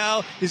dancing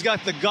now. He's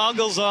got the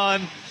goggles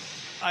on.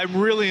 I'm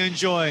really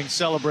enjoying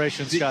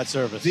Celebration Scott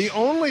Service. The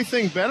only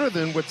thing better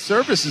than what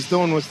Service is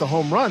doing was the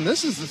home run.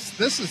 This is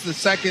the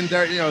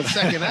secondary,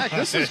 second act.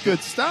 This is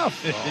good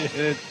stuff.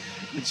 It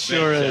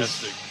sure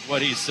Fantastic. is.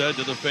 What he said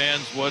to the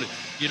fans,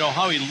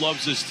 how he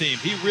loves his team.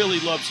 He really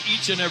loves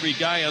each and every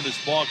guy on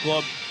this ball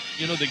club.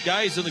 The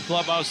guys in the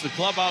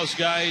clubhouse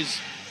guys,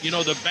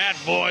 the bat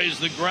boys,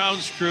 the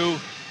grounds crew.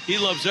 He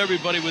loves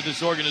everybody with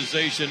this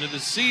organization. And to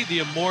see the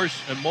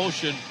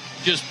emotion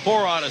just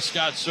pour out of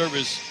Scott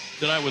Service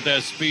tonight with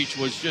that speech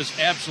was just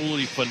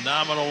absolutely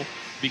phenomenal,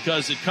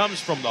 because it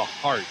comes from the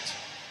heart.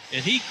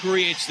 And he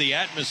creates the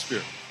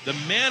atmosphere. The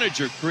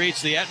manager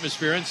creates the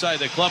atmosphere inside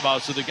the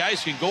clubhouse so the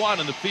guys can go out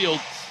in the field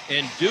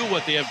and do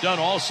what they have done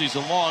all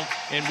season long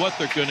and what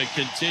they're going to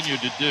continue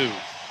to do.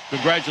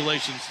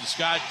 Congratulations to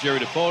Scott, Jerry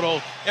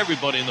DeFoto,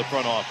 everybody in the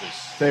front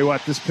office. Tell you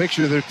what, this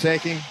picture they're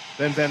taking,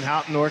 Ben Van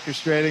Houten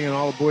orchestrating and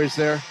all the boys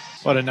there.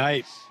 What a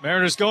night.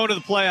 Mariners going to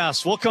the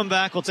playoffs. We'll come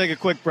back. We'll take a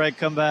quick break,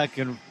 come back,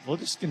 and we'll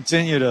just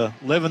continue to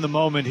live in the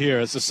moment here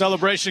as the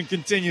celebration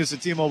continues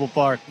at T-Mobile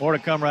Park. More to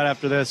come right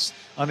after this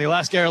on the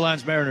Alaska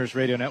Airlines Mariners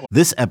Radio Network.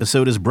 This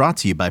episode is brought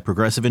to you by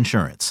Progressive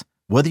Insurance.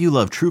 Whether you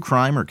love true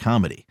crime or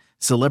comedy,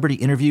 celebrity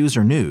interviews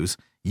or news,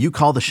 you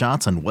call the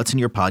shots on what's in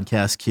your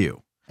podcast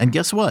queue. And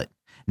guess what?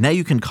 Now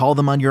you can call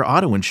them on your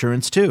auto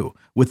insurance too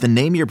with the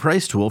Name Your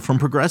Price tool from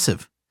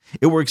Progressive.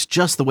 It works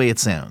just the way it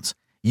sounds.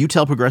 You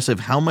tell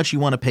Progressive how much you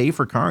want to pay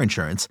for car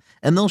insurance,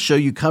 and they'll show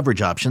you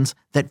coverage options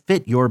that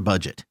fit your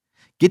budget.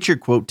 Get your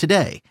quote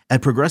today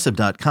at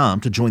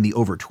Progressive.com to join the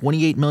over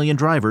 28 million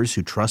drivers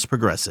who trust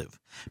Progressive.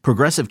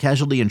 Progressive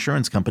Casualty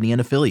Insurance Company and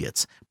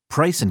Affiliates.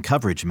 Price and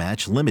coverage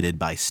match limited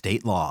by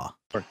state law.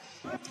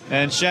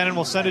 And Shannon,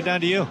 we'll send it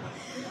down to you.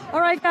 All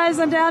right, guys,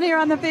 I'm down here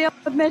on the field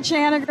with Mitch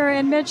Haniger.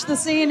 And Mitch, the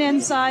scene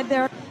inside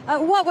there,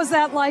 what was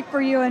that like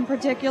for you in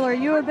particular?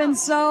 You have been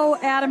so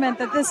adamant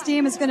that this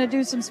team is going to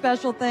do some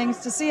special things.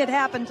 To see it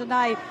happen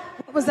tonight,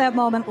 what was that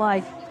moment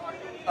like?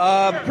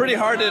 Pretty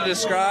hard to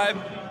describe,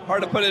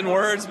 hard to put in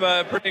words,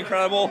 but pretty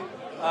incredible.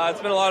 It's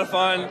been a lot of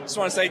fun. Just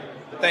want to say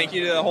thank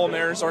you to the whole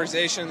Mariners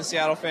organization, the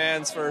Seattle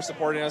fans for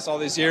supporting us all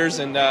these years.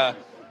 And,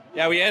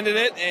 we ended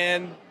it,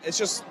 and it's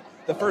just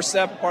the first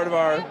step. Part of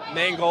our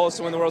main goal is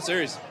to win the World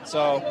Series.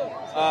 So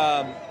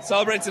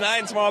celebrate tonight,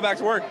 and tomorrow back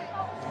to work.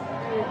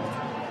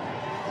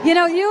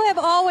 You have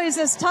always,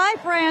 as Ty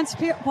France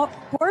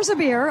pours a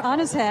beer on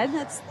his head,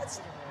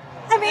 that's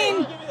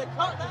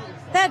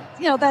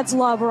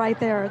love right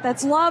there.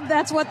 That's love.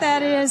 That's what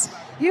that is.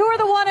 You are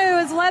the one who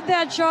has led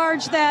that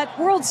charge, that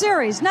World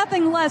Series,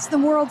 nothing less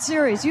than World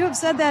Series. You have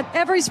said that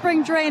every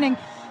spring training.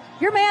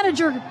 Your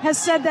manager has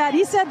said that.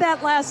 He said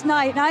that last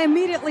night, and I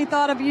immediately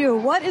thought of you.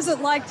 What is it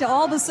like to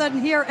all of a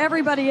sudden hear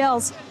everybody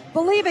else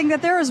believing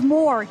that there is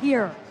more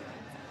here?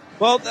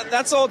 Well,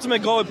 that's the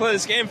ultimate goal we play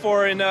this game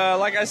for. And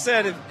like I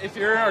said, if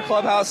you're in our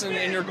clubhouse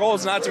and your goal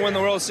is not to win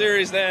the World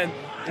Series, then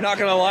you're not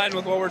going to align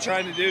with what we're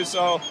trying to do.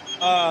 So,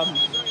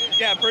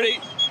 yeah,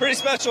 pretty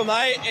special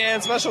night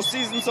and special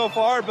season so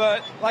far.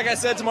 But like I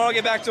said, tomorrow I'll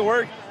get back to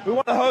work. We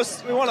want to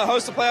host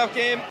a playoff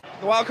game,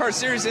 the Wild Card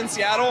Series in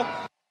Seattle,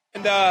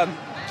 and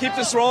keep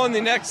this rolling.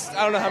 The next,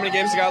 I don't know how many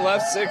games we got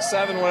left, 6,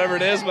 7, whatever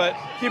it is, but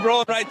keep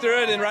rolling right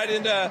through it and right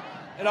into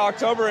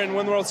October and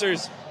win the World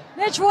Series.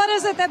 Mitch, what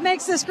is it that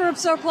makes this group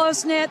so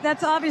close-knit?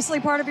 That's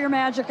obviously part of your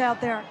magic out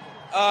there.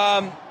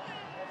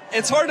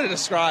 It's hard to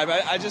describe.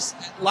 I just,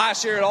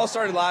 last year, it all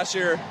started last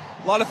year.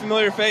 A lot of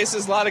familiar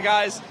faces, a lot of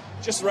guys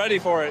just ready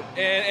for it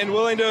and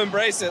willing to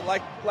embrace it.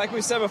 Like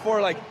we said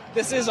before,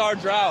 this is our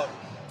drought.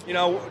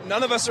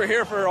 None of us are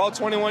here for all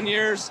 21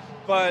 years,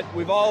 but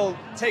we've all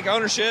taken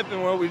ownership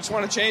and we just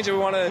want to change it. We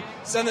want to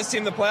send this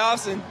team to the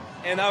playoffs,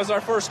 and that was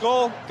our first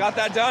goal. Got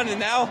that done, and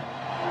now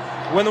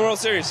win the World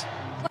Series.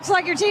 Looks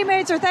like your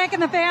teammates are thanking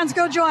the fans.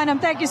 Go join them.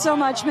 Thank you so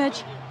much,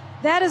 Mitch.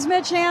 That is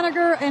Mitch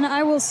Haniger, and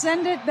I will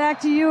send it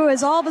back to you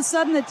as all of a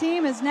sudden the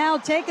team is now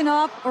taken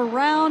off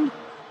around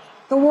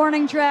the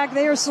warning track.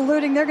 They are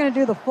saluting. They're going to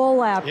do the full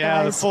lap,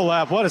 Yeah, guys. the full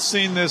lap. What a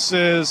scene this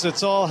is.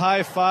 It's all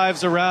high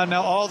fives around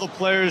now. All the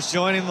players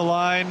joining the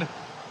line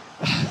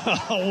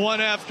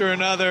one after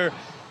another.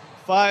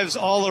 Fives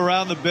all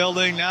around the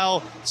building.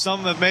 Now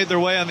some have made their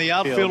way on the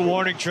outfield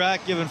warning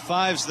track, giving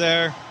fives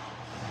there.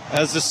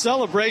 As the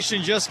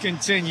celebration just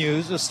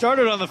continues. It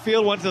started on the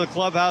field, went to the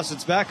clubhouse.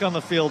 It's back on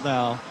the field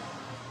now.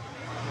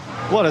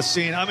 What a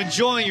scene. I'm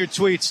enjoying your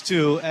tweets,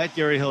 too, at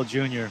Gary Hill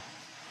Jr.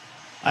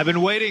 I've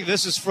been waiting.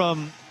 This is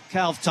from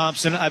Cal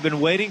Thompson. I've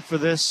been waiting for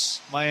this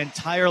my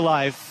entire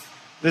life.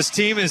 This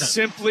team is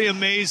simply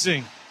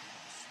amazing.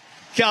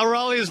 Cal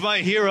Raleigh is my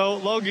hero.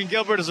 Logan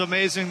Gilbert is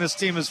amazing. This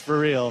team is for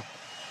real.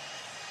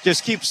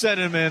 Just keep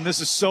sending them in.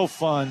 This is so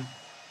fun.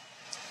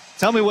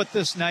 Tell me what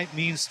this night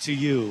means to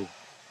you.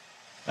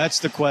 That's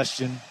the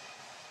question.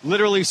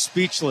 Literally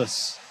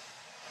speechless.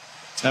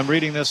 I'm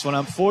reading this one.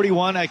 I'm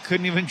 41. I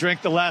couldn't even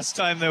drink the last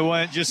time they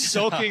went. Just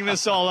soaking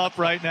this all up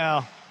right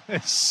now.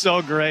 It's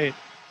so great.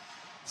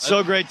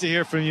 So great to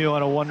hear from you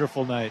on a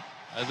wonderful night.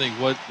 I think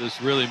what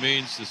this really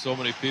means to so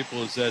many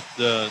people is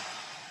that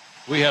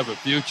we have a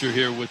future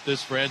here with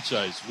this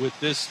franchise, with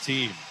this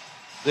team.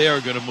 They are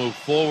going to move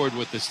forward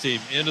with this team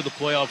into the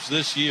playoffs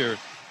this year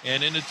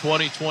and into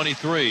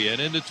 2023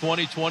 and into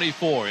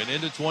 2024 and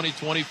into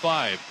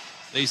 2025.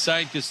 They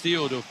signed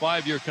Castillo to a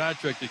 5-year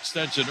contract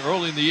extension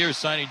early in the year,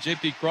 signing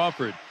J.P.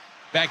 Crawford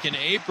back in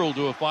April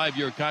to a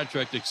 5-year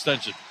contract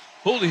extension.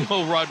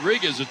 Julio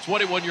Rodriguez, a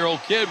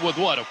 21-year-old kid with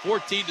what, a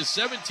 14 to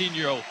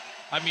 17-year-old,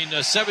 a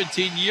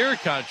 17-year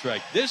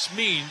contract. This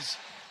means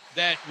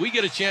that we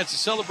get a chance to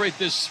celebrate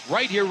this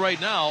right here,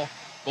 right now,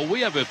 but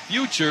we have a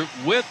future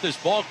with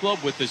this ball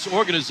club, with this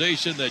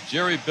organization that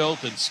Jerry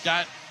built and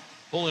Scott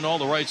pulling all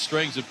the right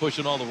strings and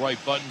pushing all the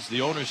right buttons, the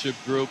ownership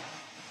group.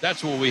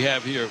 That's what we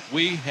have here.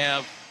 We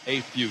have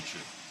a future.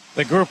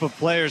 The group of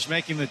players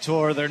making the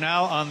tour, they're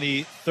now on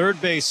the third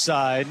base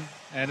side,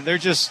 and they're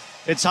just,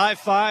 it's high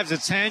fives,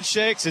 it's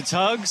handshakes, it's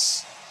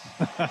hugs.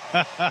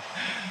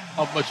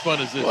 How much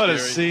fun is this, What Gary? a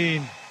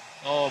scene.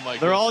 Oh, my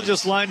God. They're all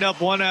just lined up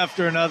one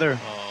after another.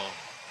 Oh.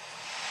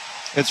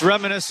 It's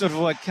reminiscent of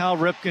what Cal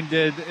Ripken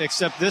did,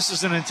 except this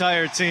is an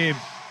entire team.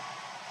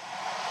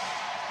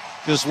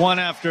 Just one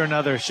after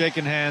another,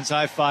 shaking hands,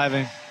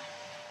 high-fiving.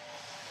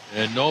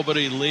 And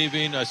nobody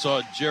leaving. I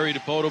saw Jerry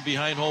Dipoto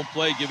behind home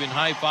plate giving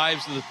high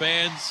fives to the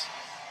fans.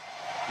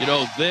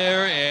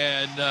 There.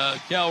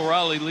 And Cal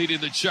Raleigh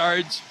leading the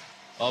charge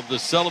of the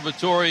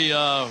celebratory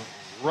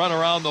run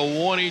around the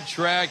warning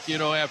track,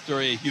 after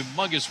a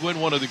humongous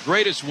win, one of the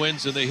greatest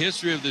wins in the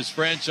history of this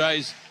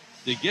franchise,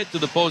 to get to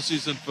the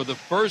postseason for the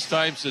first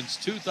time since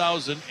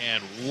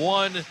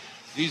 2001.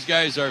 These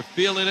guys are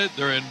feeling it.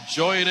 They're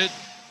enjoying it.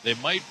 They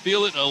might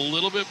feel it a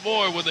little bit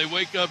more when they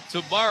wake up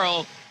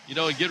tomorrow,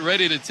 and get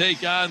ready to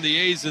take on the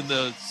A's in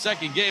the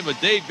second game, a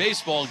day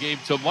baseball game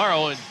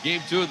tomorrow in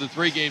game 2 of the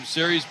 3-game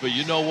series. But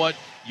you know what?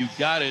 You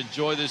got to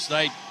enjoy this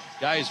night.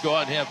 Guys, go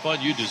out and have fun.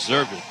 You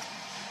deserve it.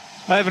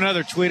 I have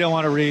another tweet I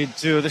want to read,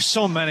 too. There's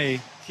so many.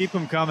 Keep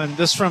them coming.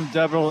 This from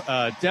Deborah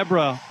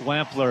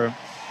Wampler.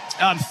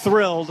 I'm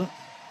thrilled.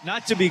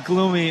 Not to be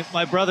gloomy,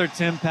 my brother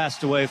Tim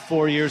passed away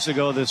 4 years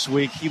ago this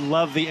week. He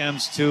loved the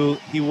M's, too.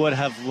 He would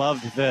have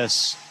loved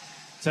this.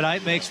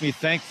 Tonight makes me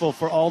thankful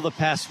for all the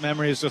past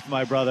memories with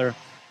my brother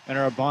and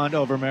our bond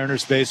over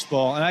Mariners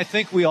baseball. And I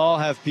think we all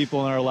have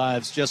people in our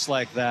lives just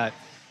like that.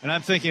 And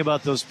I'm thinking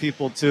about those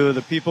people, too,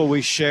 the people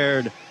we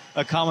shared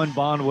a common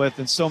bond with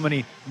and so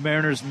many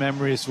Mariners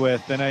memories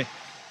with. And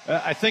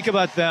I think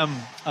about them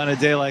on a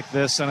day like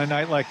this, on a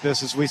night like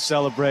this, as we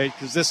celebrate,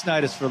 because this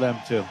night is for them,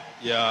 too.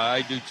 Yeah,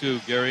 I do, too,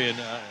 Gary. And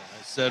I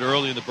said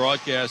early in the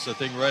broadcast, I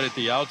think right at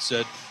the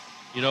outset,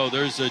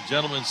 there's a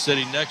gentleman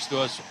sitting next to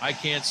us. I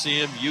can't see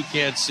him. You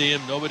can't see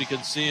him. Nobody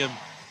can see him.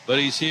 But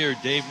he's here.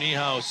 Dave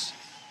Niehaus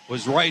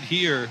was right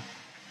here.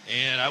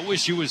 And I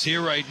wish he was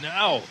here right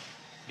now,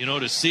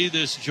 to see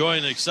this joy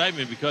and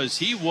excitement, because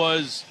he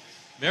was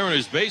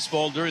Mariners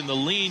baseball during the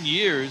lean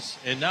years,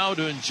 and now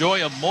to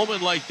enjoy a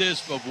moment like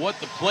this of what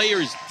the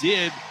players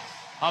did,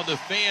 how the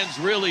fans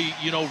really,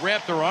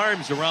 wrapped their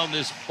arms around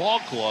this ball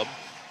club,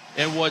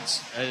 and what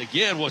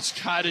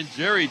Scott and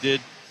Jerry did,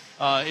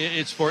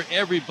 it's for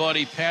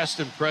everybody, past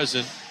and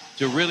present,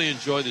 to really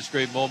enjoy this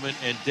great moment.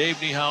 And Dave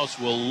Niehaus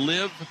will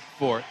live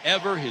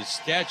forever. His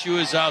statue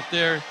is out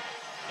there,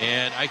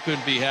 and I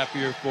couldn't be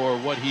happier for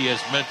what he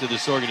has meant to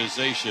this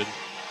organization.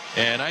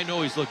 And I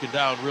know he's looking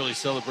down, really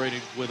celebrating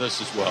with us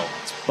as well.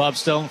 Bob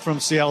Stelling from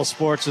Seattle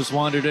Sports has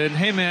wandered in.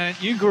 Hey, man,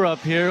 you grew up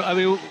here. I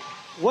mean,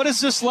 what is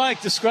this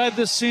like? Describe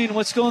this scene.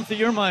 What's going through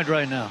your mind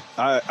right now?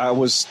 I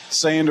was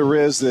saying to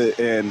Riz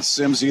and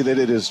Simsy that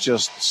it is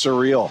just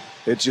surreal.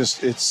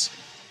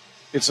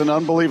 It's an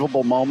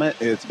unbelievable moment.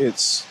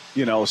 It's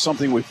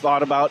something we've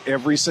thought about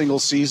every single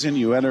season.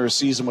 You enter a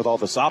season with all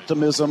this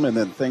optimism, and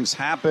then things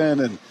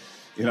happen, and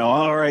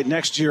all right,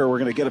 next year we're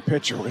going to get a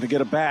pitcher, we're going to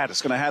get a bat,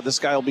 it's going to have, this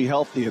guy will be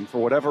healthy, and for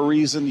whatever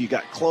reason you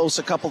got close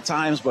a couple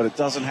times, but it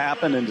doesn't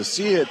happen. And to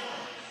see it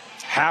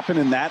happen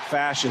in that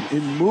fashion,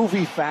 in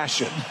movie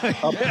fashion,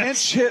 a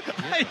pinch hit,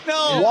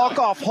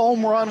 walk-off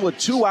home run with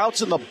 2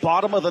 outs in the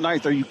bottom of the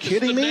ninth. Are you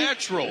kidding me?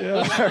 Natural.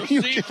 Yeah.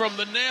 See from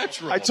the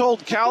natural. I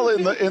told Cal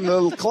in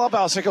the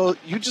clubhouse, I go,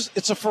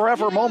 it's a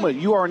forever moment.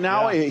 You are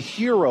now a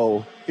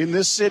hero in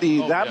this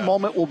city. That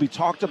moment will be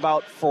talked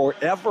about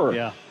forever.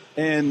 Yeah.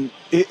 And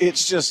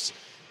it's just,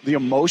 the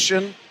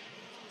emotion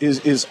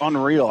is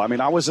unreal. I mean,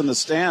 I was in the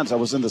stands, I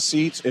was in the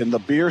seats, and the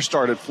beer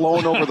started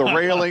flowing over the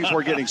railings.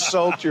 We're getting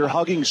soaked. You're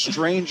hugging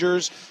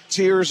strangers.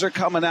 Tears are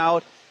coming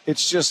out.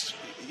 It's just,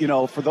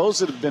 for those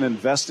that have been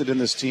invested in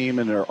this team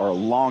and are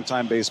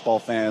longtime baseball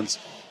fans,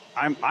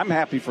 I'm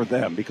happy for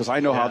them, because I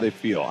know how they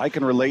feel. I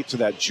can relate to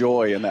that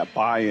joy and that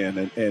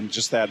buy-in and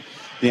just the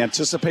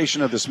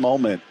anticipation of this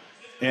moment.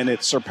 And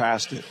it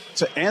surpassed it.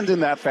 To end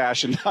in that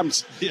fashion,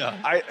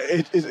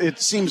 it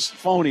seems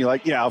phony.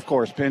 Like, of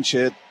course, pinch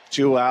hit,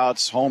 2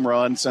 outs, home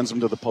run, sends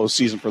them to the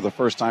postseason for the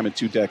first time in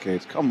 2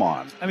 decades. Come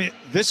on. I mean,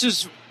 this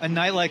is a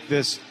night like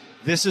this.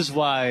 This is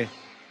why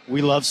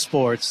we love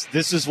sports.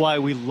 This is why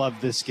we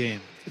love this game.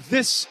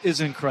 This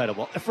is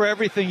incredible for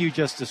everything you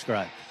just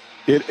described.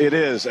 It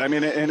is. I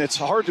mean, and it's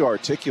hard to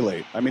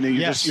articulate. I mean,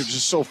 you're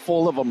just so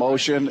full of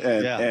emotion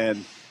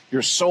and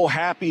you're so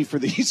happy for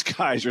these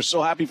guys. You're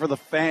so happy for the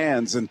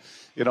fans. And,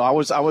 I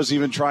was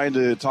even trying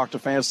to talk to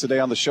fans today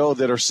on the show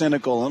that are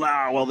cynical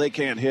and, they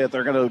can't hit.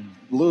 They're going to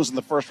lose in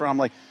the first round. I'm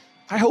like,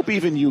 I hope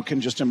even you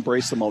can just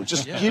embrace the moment.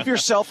 Just give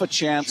yourself a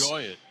chance.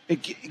 Enjoy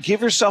it.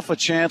 Give yourself a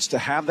chance to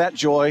have that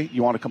joy.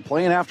 You want to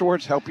complain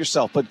afterwards, help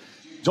yourself. But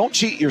don't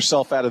cheat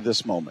yourself out of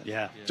this moment.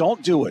 Yeah.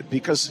 Don't do it,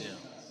 because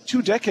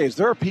 2 decades,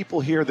 there are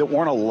people here that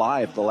weren't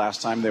alive the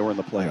last time they were in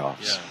the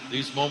playoffs. Yeah,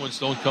 these moments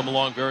don't come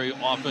along very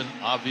often,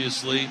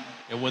 obviously,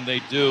 and when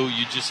they do,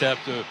 you just have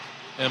to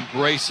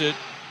embrace it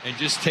and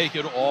just take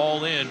it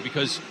all in,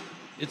 because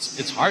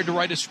it's hard to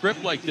write a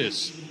script like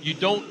this. You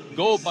don't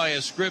go by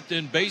a script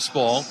in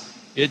baseball.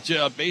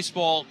 A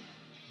baseball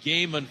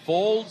game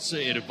unfolds,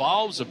 it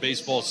evolves. A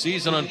baseball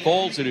season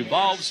unfolds, it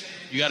evolves.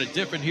 You got a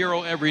different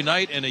hero every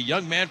night, and a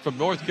young man from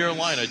North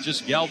Carolina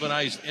just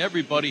galvanized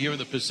everybody here in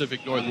the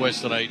Pacific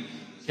Northwest tonight,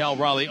 Cal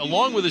Raleigh,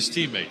 along with his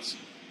teammates.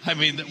 I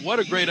mean, what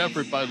a great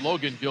effort by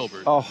Logan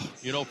Gilbert.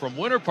 From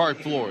Winter Park,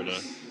 Florida,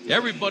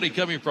 everybody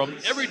coming from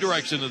every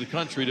direction of the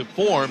country to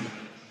form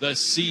the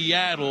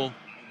Seattle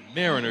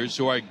Mariners,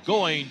 who are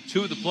going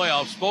to the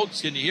playoffs.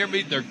 Folks, can you hear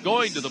me? They're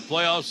going to the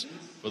playoffs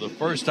for the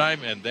first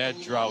time, and that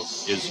drought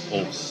is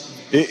over.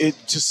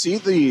 To see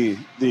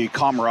the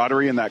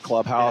camaraderie in that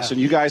clubhouse,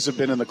 and you guys have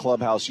been in the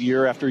clubhouse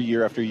year after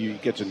year after year. You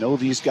get to know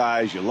these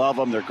guys. You love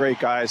them. They're great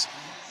guys.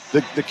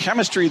 The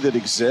chemistry that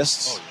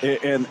exists,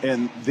 and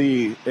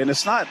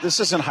it's not, this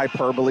isn't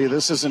hyperbole.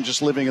 This isn't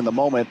just living in the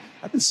moment.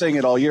 I've been saying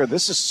it all year.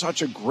 This is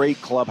such a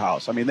great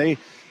clubhouse. I mean,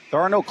 there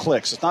are no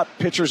cliques. It's not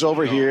pitchers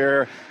over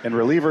here and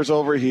relievers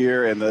over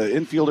here and the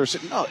infielders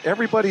sitting. No,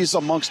 everybody's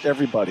amongst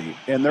everybody,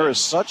 and there is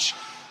such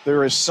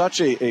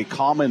a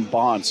common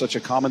bond, such a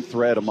common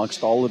thread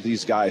amongst all of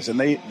these guys, and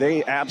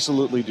they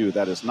absolutely do.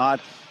 That is not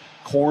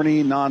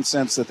corny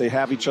nonsense that they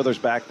have each other's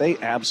back. They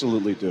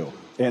absolutely do.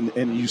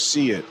 And you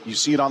see it. You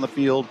see it on the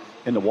field,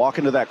 and to walk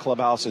into that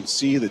clubhouse and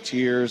see the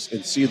tears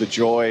and see the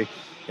joy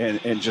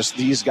and just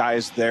these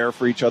guys there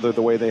for each other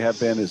the way they have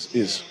been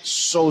is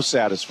so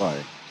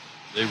satisfying.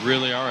 They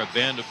really are a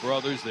band of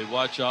brothers. They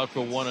watch out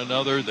for one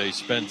another. They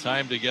spend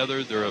time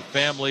together. They're a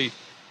family,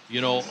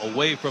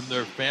 away from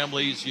their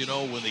families,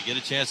 when they get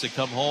a chance to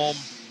come home,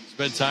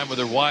 spend time with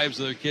their wives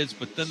and their kids,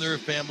 but then they're a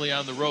family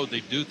on the road. They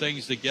do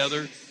things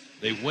together.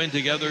 They win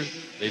together.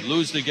 They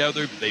lose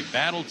together. They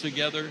battle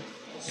together.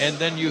 And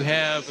then you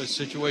have a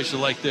situation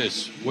like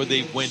this where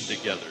they win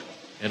together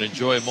and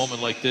enjoy a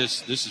moment like this.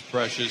 This is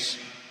precious.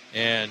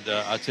 And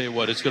I'll tell you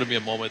what, it's going to be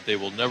a moment they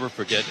will never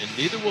forget. And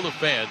neither will the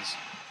fans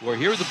who are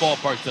here at the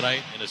ballpark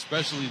tonight, and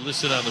especially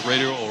listen on the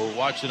radio or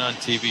watching on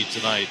TV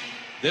tonight.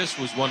 This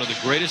was one of the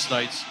greatest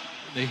nights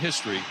in the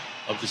history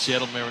of the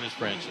Seattle Mariners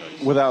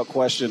franchise. Without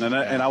question. And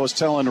I was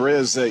telling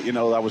Riz that,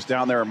 I was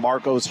down there and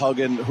Marco's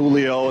hugging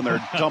Julio and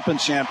they're dumping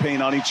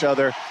champagne on each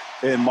other.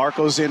 And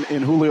Marco's in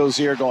Julio's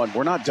ear going,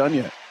 we're not done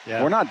yet.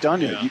 Yeah. We're not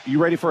done yet. Yeah. You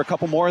ready for a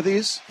couple more of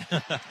these?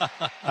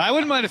 I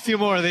wouldn't mind a few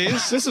more of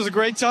these. This is a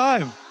great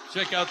time.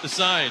 Check out the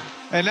sign.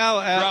 And now,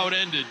 crowd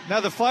ended. Now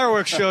the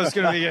fireworks show is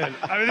going to begin.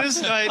 I mean, this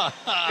night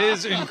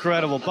is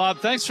incredible. Bob,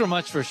 thanks so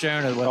much for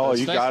sharing it with us. Oh,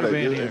 you got it.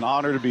 It's here. an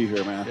honor to be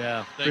here, man.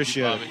 Yeah, Thank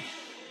appreciate you, it. Bobby.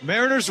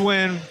 Mariners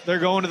win. They're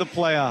going to the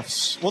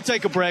playoffs. We'll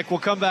take a break. We'll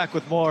come back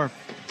with more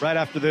right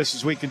after this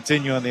as we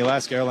continue on the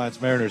Alaska Airlines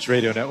Mariners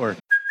Radio Network.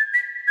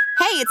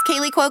 Hey, it's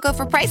Kaylee Cuoco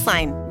for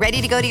Priceline.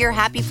 Ready to go to your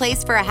happy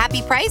place for a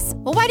happy price?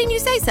 Well, why didn't you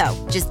say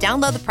so? Just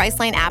download the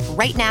Priceline app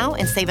right now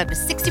and save up to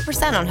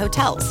 60% on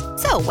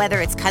hotels. So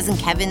whether it's Cousin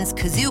Kevin's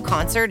Kazoo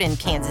Concert in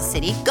Kansas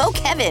City, go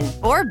Kevin,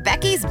 or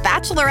Becky's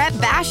Bachelorette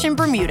Bash in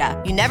Bermuda,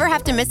 you never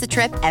have to miss a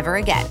trip ever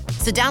again.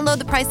 So download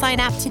the Priceline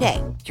app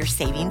today. Your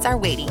savings are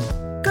waiting.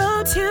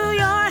 Go to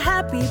your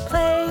happy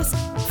place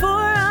for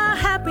a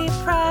happy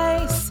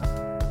price.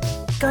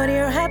 Go to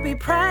your happy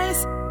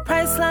price,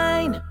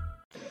 Priceline.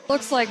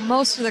 Looks like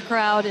most of the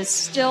crowd is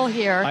still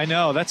here. I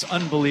know, that's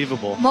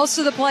unbelievable. Most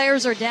of the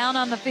players are down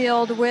on the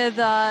field with,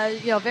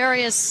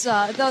 various.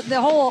 The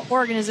whole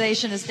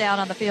organization is down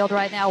on the field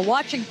right now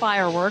watching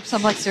fireworks.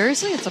 I'm like,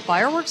 seriously, it's a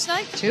fireworks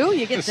night too?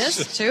 You get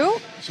this too?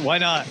 Why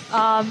not?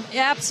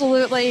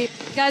 Absolutely,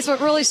 guys. What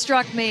really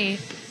struck me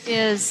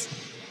is,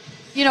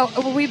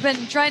 we've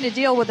been trying to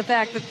deal with the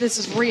fact that this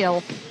is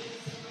real.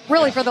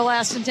 Really,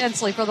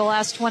 intensely for the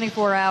last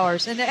 24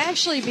 hours, and to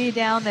actually be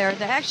down there,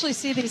 to actually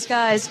see these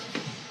guys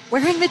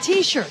wearing the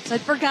T-shirts.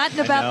 I'd forgotten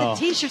about the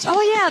T-shirts. Oh,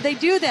 yeah, they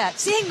do that.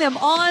 Seeing them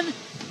on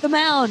the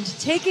mound,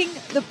 taking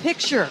the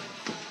picture.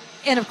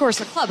 And, of course,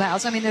 the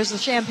clubhouse. I mean, there's the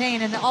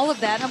champagne and all of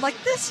that. And I'm like,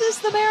 this is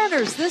the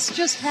Mariners. This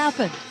just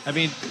happened. I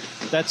mean,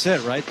 that's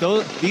it, right?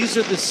 These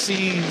are the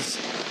scenes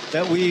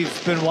that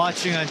we've been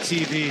watching on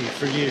TV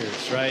for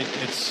years, right?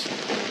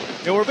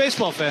 We're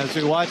baseball fans.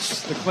 We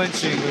watch the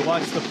clinching. We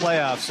watch the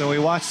playoffs. And we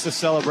watch the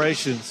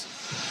celebrations.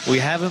 We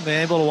haven't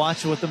been able to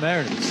watch it with the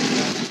Mariners.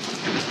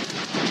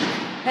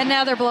 And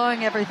now they're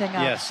blowing everything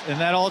up. Yes, and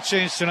that all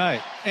changed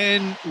tonight.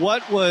 And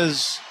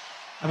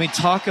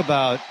talk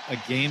about a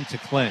game to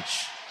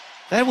clinch.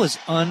 That was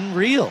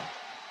unreal.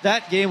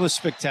 That game was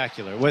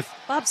spectacular. With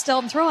Bob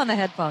Stelton, throw on the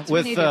headphones.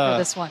 We need it for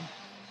this one.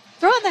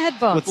 Throw on the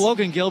headphones. With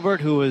Logan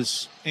Gilbert, who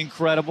was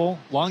incredible,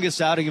 longest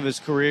outing of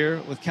his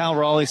career, with Cal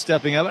Raleigh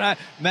stepping up. And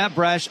Matt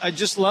Brash, I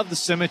just love the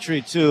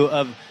symmetry, too,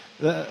 of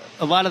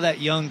a lot of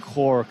that young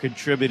core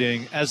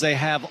contributing, as they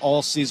have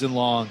all season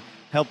long,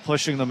 help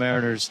pushing the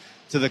Mariners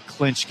to the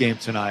clinch game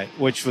tonight,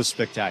 which was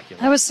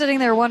spectacular. I was sitting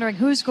there wondering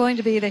who's going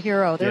to be the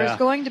hero. There is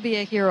going to be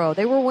a hero.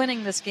 They were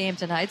winning this game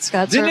tonight.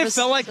 Scott Didn't Service,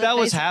 it feel like that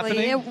was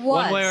happening? It was.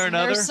 One way or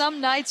another? There's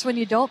some nights when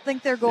you don't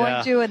think they're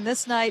going to, and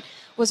this night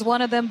was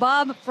one of them.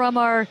 Bob, from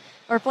our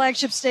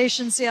flagship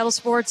station, Seattle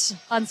Sports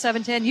on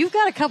 710, you've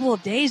got a couple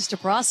of days to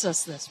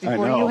process this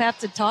before you have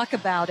to talk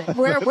about it.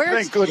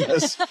 Thank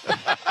goodness.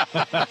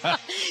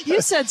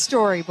 You said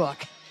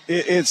storybook.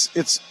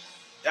 It's.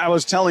 I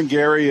was telling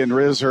Gary and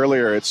Riz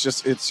earlier, you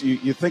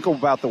think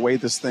about the way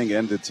this thing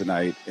ended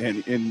tonight,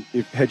 and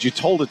had you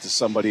told it to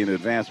somebody in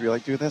advance, you're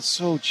like, dude, that's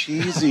so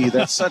cheesy.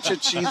 That's such a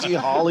cheesy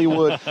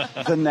Hollywood,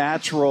 The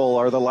Natural,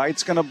 are the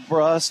lights going to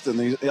burst,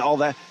 and all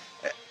that.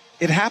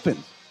 It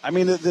happened. I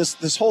mean,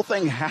 this whole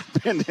thing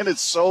happened, and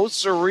it's so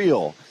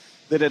surreal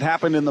that it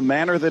happened in the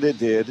manner that it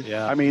did.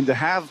 Yeah. I mean, to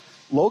have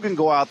Logan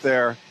go out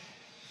there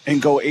and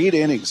go 8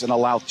 innings and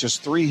allow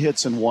just 3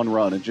 hits and 1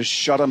 run and just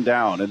shut them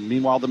down. And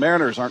meanwhile, the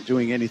Mariners aren't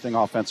doing anything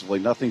offensively.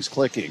 Nothing's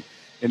clicking.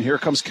 And here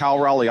comes Cal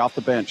Raleigh off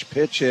the bench.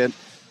 Pitch hit,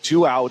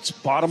 2 outs,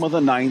 bottom of the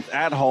 9th,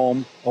 at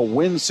home. A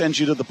win sends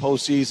you to the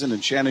postseason.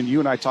 And Shannon, you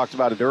and I talked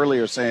about it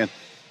earlier, saying,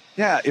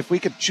 yeah, if we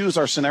could choose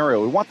our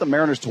scenario, we want the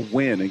Mariners to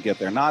win and get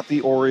there, not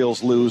the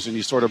Orioles lose and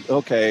you sort of,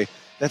 okay,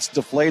 that's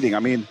deflating. I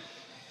mean,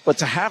 but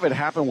to have it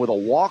happen with a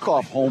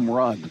walk-off home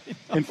run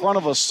in front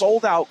of a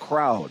sold-out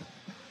crowd,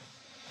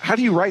 how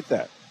do you write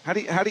that? How do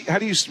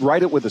you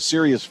write it with a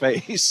serious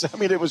face? I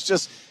mean,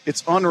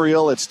 it's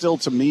unreal. It still,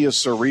 to me, is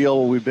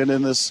surreal. We've been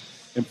in this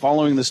and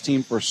following this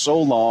team for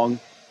so long.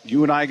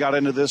 You and I got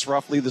into this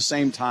roughly the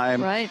same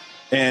time. Right.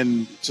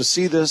 And to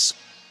see this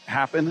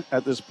happen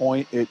at this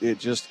point, it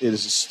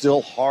is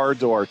still hard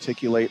to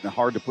articulate and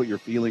hard to put your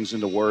feelings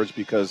into words,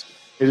 because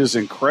it is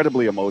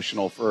incredibly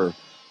emotional for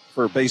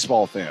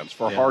baseball fans,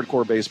 for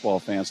hardcore baseball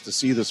fans, to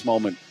see this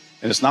moment.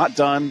 And it's not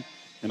done.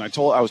 And I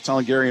was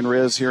telling Gary and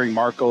Riz, hearing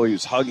Marco, he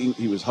was hugging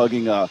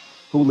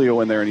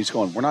Julio in there, and he's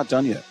going, we're not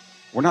done yet.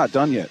 We're not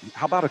done yet.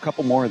 How about a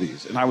couple more of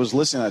these? And I was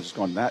listening, I was just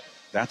going,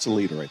 that's a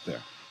leader right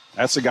there.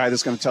 That's the guy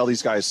that's going to tell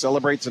these guys,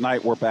 celebrate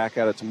tonight, we're back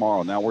at it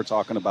tomorrow. Now we're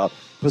talking about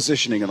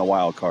positioning in the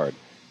wild card.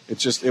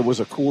 It was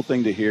a cool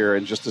thing to hear,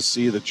 and just to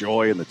see the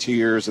joy and the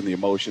tears and the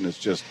emotion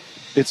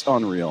it's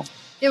unreal.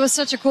 It was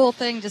such a cool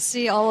thing to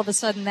see all of a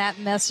sudden that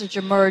message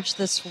emerge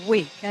this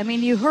week. I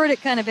mean, you heard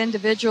it kind of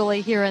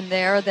individually here and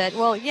there that,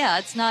 well, yeah,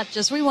 it's not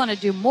just we want to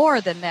do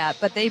more than that,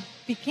 but they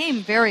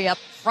became very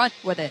upfront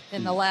with it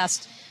in the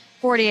last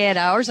 48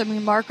 hours. I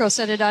mean, Marco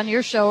said it on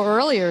your show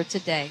earlier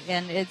today,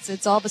 and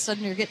it's all of a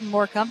sudden you're getting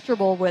more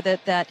comfortable with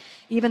it, that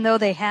even though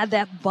they had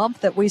that bump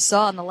that we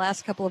saw in the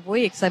last couple of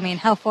weeks, I mean,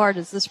 how far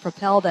does this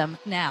propel them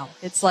now?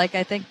 It's like,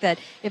 I think that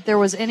if there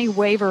was any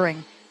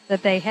wavering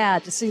that they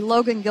had, to see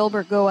Logan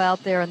Gilbert go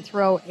out there and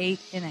throw 8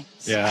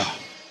 innings. Yeah.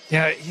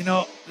 You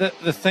know,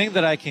 the thing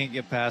that I can't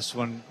get past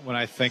when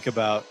I think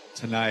about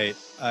tonight,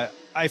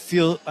 I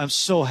feel I'm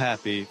so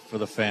happy for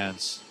the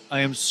fans.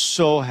 I am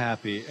so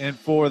happy. And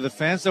for the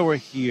fans that were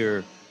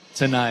here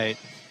tonight,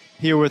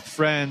 here with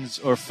friends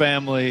or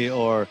family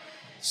or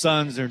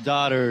sons or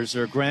daughters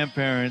or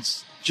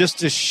grandparents, just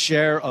to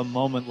share a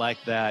moment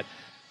like that,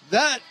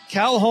 that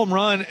Cal home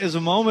run is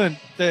a moment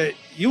that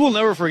you will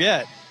never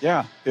forget.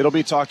 Yeah, it'll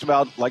be talked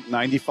about like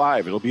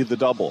 95. It'll be the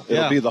double.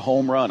 It'll be the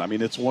home run. I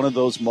mean, it's one of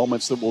those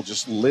moments that will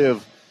just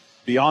live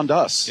beyond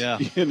us. Yeah,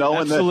 you know,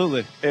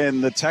 absolutely.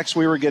 And the text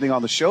we were getting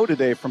on the show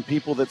today from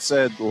people that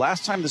said,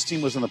 last time this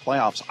team was in the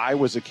playoffs, I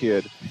was a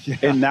kid,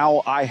 and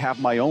now I have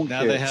my own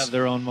now kids. They have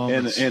their own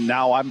moments. And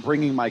now I'm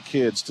bringing my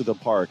kids to the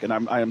park, and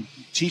I'm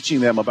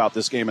teaching them about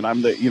this game, and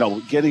I'm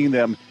getting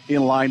them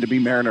in line to be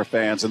Mariner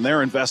fans, and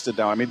they're invested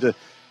now. I mean,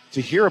 to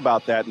hear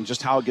about that and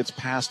just how it gets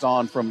passed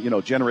on from,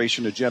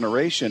 generation to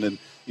generation. And,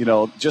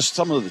 just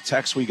some of the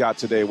texts we got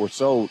today were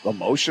so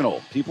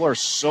emotional. People are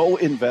so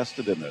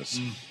invested in this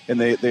and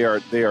they are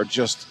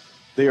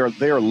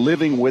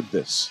living with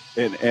this.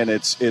 And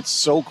it's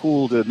so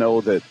cool to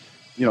know that,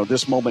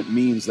 this moment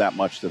means that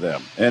much to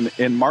them.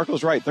 And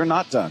Marco's right. They're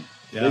not done.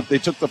 Yeah. They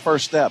took the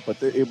first step,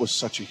 but it was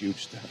such a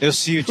huge step. It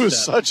was huge. It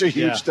was such a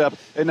huge step.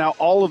 And now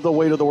all of the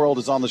weight of the world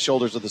is on the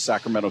shoulders of the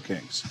Sacramento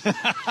Kings.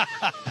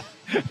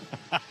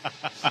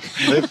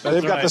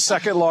 They've got the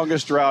second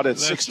longest drought at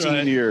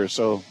 16 years,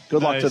 so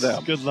good luck to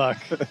them. Good luck.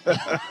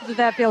 Did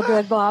that feel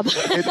good, Bob?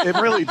 It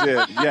really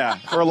did, yeah,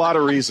 for a lot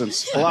of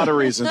reasons.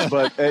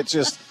 But it's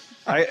just,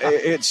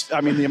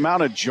 the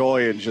amount of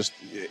joy and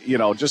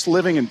just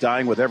living and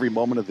dying with every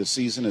moment of the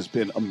season has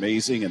been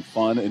amazing and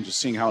fun, and just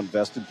seeing how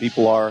invested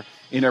people are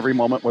in every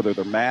moment, whether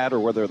they're mad or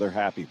whether they're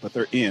happy, but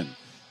they're in.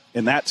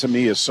 And that, to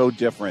me, is so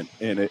different,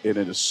 and it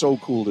is so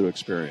cool to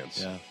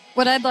experience. Yeah.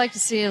 What I'd like to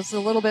see is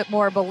a little bit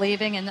more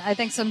believing, and I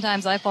think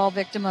sometimes I fall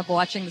victim of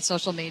watching the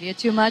social media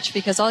too much,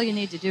 because all you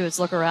need to do is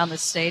look around the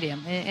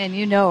stadium, and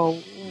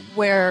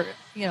where,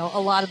 a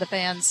lot of the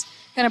fans'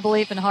 kind of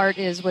belief and heart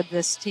is with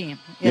this team.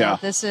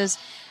 This is,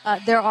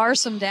 there are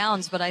some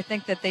downs, but I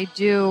think that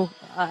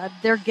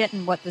they're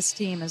getting what this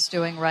team is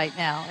doing right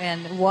now,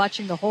 and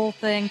watching the whole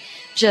thing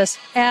just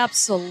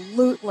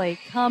absolutely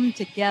come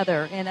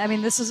together. And I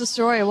mean, this is a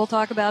story. We'll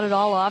talk about it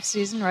all off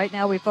season. Right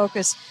now we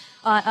focus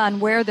on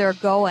where they're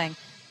going,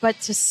 but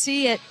to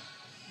see it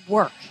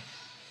work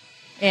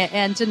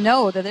and to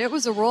know that it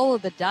was a roll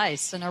of the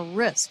dice and a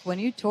risk when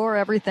you tore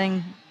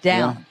everything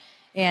down.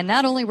 Yeah. And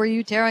not only were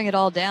you tearing it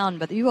all down,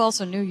 but you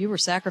also knew you were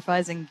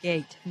sacrificing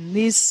gate. And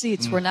these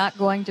seats were not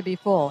going to be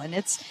full. And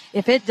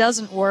if it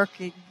doesn't work,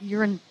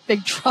 you're in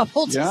big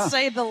trouble, to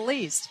say the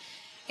least.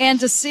 And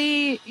to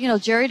see,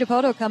 Jerry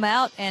Dipoto come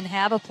out and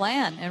have a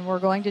plan, and we're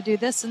going to do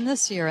this and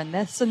this year and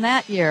this and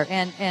that year,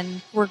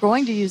 and we're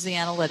going to use the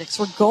analytics.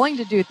 We're going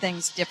to do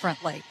things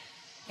differently.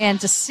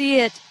 And to see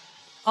it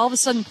all of a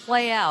sudden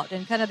play out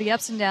and kind of the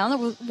ups and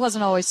downs. It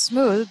wasn't always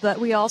smooth, but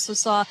we also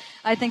saw,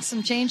 I think,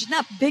 some change,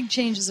 not big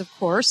changes, of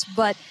course,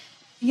 but,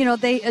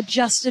 they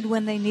adjusted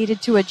when they needed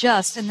to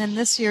adjust. And then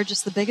this year,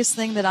 just the biggest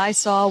thing that I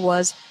saw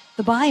was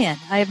the buy-in.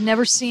 I have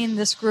never seen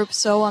this group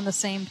so on the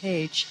same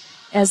page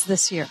as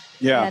this year.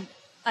 Yeah. And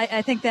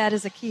I think that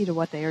is a key to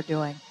what they are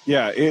doing.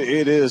 Yeah,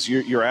 it is.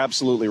 You're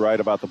absolutely right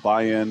about the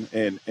buy-in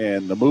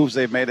and the moves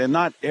they've made. And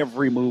not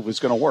every move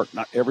is going to work.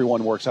 Not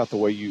everyone works out the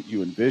way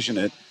you envision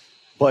it.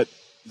 But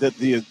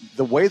the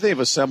way they've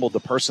assembled the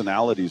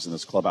personalities in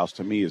this clubhouse,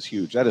 to me, is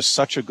huge. That is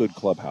such a good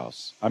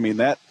clubhouse. I mean,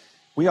 that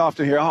we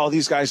often hear,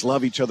 these guys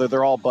love each other.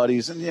 They're all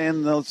buddies.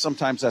 And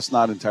sometimes that's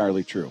not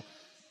entirely true.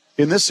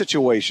 In this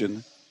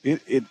situation,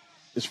 it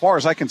as far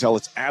as I can tell,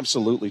 it's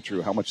absolutely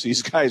true how much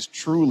these guys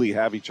truly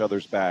have each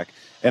other's back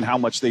and how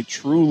much they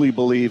truly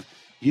believe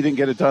he didn't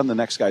get it done, the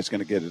next guy's going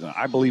to get it done.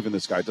 I believe in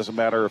this guy. It doesn't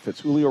matter if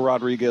it's Julio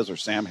Rodriguez or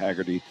Sam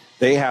Haggerty.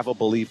 They have a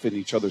belief in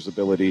each other's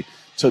ability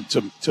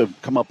to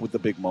come up with the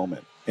big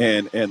moment.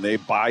 And they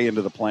buy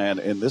into the plan,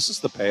 and this is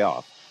the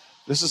payoff.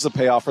 This is the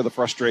payoff for the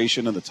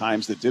frustration and the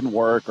times that didn't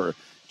work or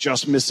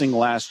just missing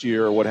last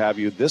year or what have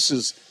you. This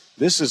is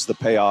the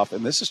payoff,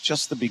 and this is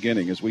just the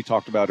beginning, as we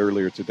talked about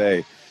earlier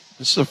today.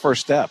 This is the first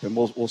step, and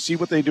we'll see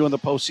what they do in the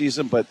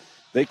postseason, but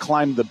they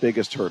climbed the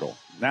biggest hurdle.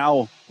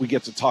 Now we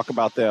get to talk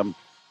about them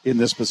in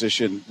this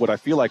position, what I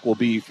feel like will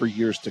be for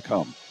years to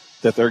come,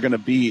 that they're going to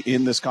be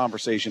in this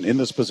conversation, in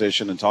this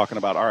position, and talking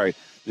about, all right,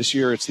 this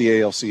year it's the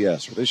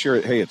ALCS, or this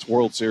year, hey, it's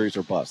World Series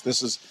or bust.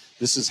 This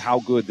is how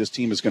good this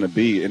team is going to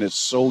be, and it's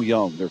so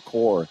young. Their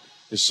core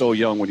is so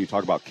young when you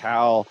talk about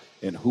Cal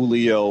and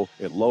Julio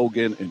and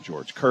Logan and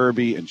George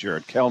Kirby and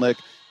Jared Kelnick.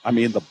 I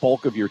mean, the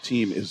bulk of your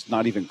team is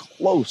not even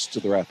close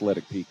to their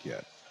athletic peak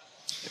yet.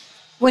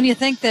 When you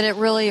think that it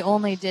really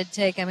only did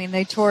take, I mean,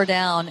 they tore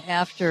down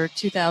after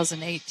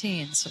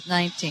 2018, so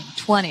 19,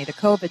 20, the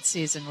COVID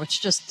season, which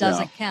just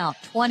doesn't count.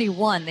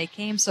 21, they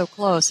came so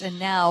close, and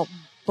now,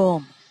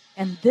 boom.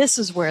 And this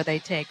is where they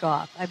take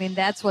off. I mean,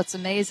 that's what's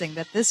amazing,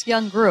 that this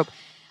young group,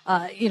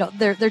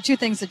 there are two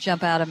things that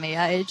jump out at me.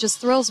 It just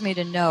thrills me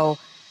to know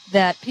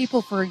that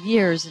people for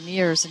years and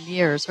years and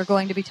years are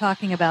going to be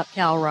talking about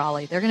Cal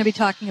Raleigh. They're going to be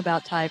talking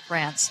about Ty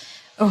France,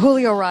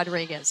 Julio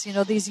Rodriguez,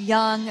 these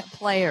young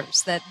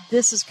players, that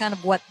this is kind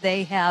of what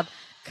they have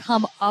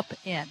come up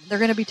in. They're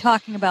going to be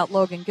talking about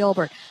Logan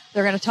Gilbert.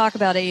 They're going to talk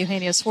about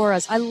Eugenio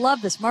Suarez. I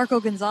love this, Marco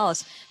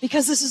Gonzalez,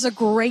 because this is a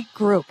great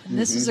group, and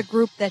this is a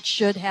group that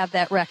should have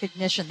that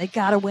recognition. They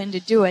got to win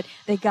to do it.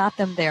 They got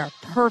them there.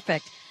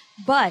 Perfect.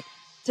 But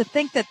to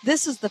think that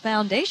this is the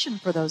foundation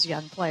for those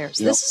young players,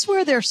 this is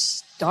where they're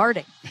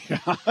starting.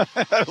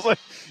 I was like,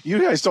 you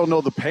guys don't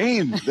know the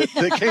pain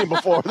that came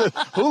before.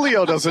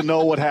 Julio doesn't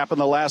know what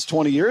happened the last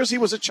 20 years. He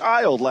was a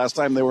child last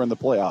time they were in the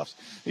playoffs.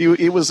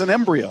 He was an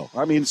embryo.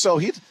 I mean, so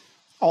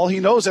all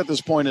he knows at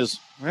this point is,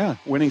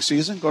 winning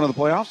season, going to the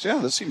playoffs. Yeah,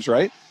 this seems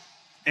right.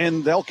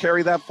 And they'll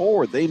carry that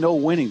forward. They know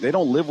winning. They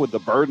don't live with the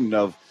burden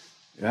of,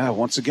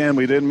 once again,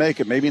 we didn't make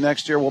it. Maybe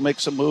next year we'll make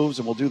some moves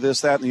and we'll do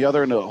this, that, and the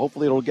other, and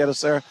hopefully it'll get us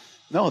there.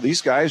 No,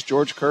 these guys,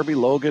 George Kirby,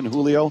 Logan,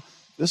 Julio,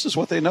 this is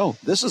what they know.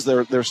 This is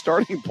their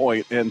starting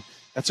point, and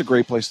that's a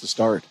great place to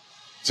start.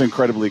 It's an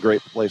incredibly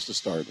great place to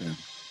start, man.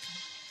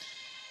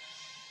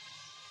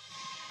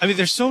 I mean,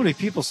 there's so many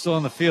people still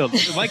on the field.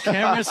 My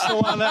camera's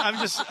still on that.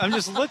 I'm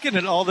just looking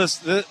at all this.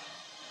 There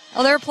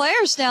are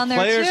players down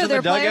there, too. There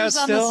are players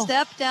on still? the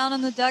step down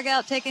in the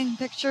dugout taking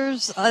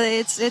pictures.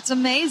 It's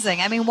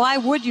amazing. I mean, why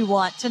would you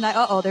want tonight?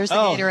 There's the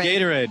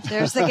Gatorade.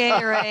 There's the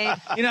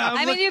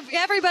Gatorade.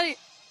 Everybody.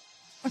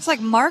 Looks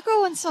like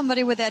Marco and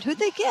somebody with that. Who'd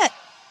they get?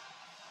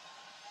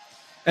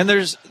 And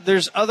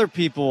there's other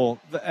people,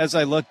 as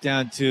I look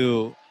down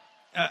to,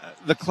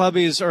 the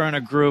clubbies are in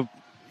a group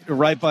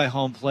right by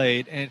home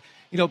plate. And,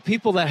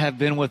 people that have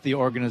been with the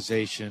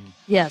organization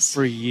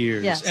for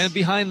years and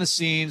behind the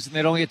scenes, and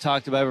they don't get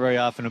talked about very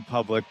often in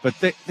public, but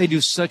they do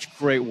such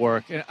great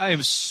work. And I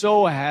am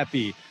so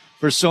happy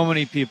for so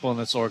many people in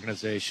this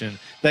organization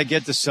that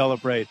get to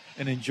celebrate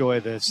and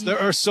enjoy this. There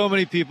are so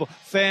many people,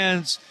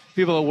 fans,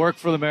 people that work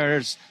for the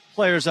Mariners,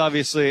 players,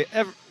 obviously.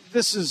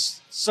 This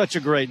is such a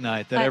great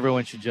night that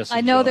everyone should just enjoy.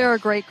 I know there are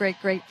great, great,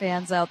 great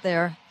fans out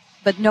there,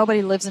 but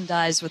nobody lives and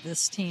dies with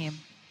this team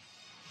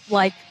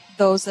like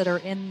those that are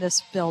in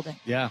this building.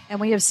 Yeah. And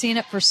we have seen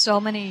it for so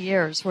many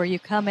years where you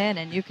come in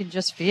and you can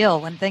just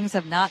feel when things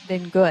have not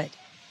been good.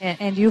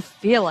 And you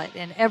feel it,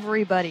 and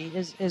everybody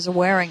is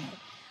wearing it.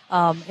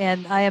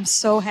 And I am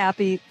so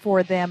happy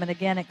for them. And,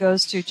 again, it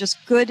goes to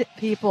just good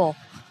people.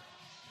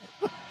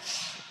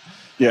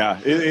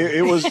 Yeah,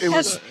 it was.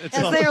 As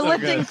they're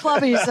lifting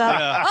clubbies up.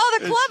 Yeah. Oh,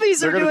 the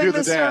clubbies are doing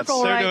the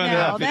circle right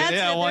now. That's it.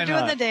 They're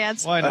doing the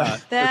dance. Why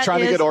not? They're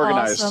trying to get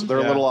organized. Awesome. They're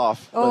a little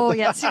off. Oh,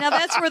 yeah. See, now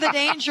that's where the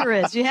danger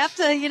is. You have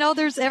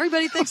to,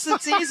 everybody thinks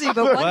it's easy,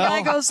 but one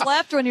guy goes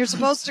left when you're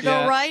supposed to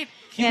go right.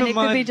 And it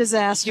could be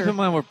disaster. Keep in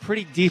mind, we're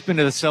pretty deep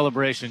into the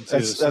celebration, too.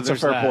 That's a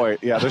fair point.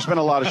 Yeah, there's been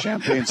a lot of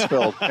champagne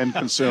spilled and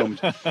consumed.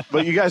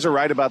 But you guys are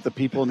right about the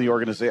people in the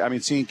organization. I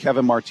mean, seeing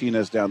Kevin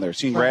Martinez down there,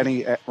 seeing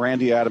Randy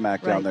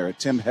Adamak down there,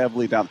 Tim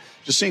Hevley down there,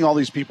 just seeing all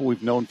these people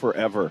we've known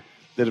forever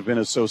that have been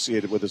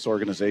associated with this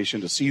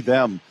organization, to see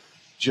them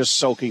just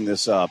soaking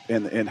this up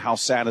and how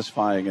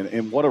satisfying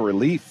and what a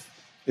relief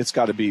it's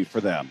got to be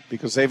for them,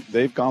 because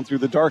they've gone through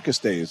the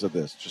darkest days of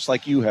this, just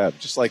like you have,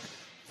 just like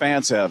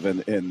fans have,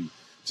 and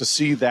to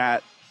see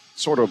that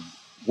sort of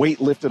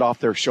weight lifted off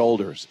their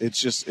shoulders,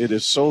 it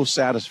is so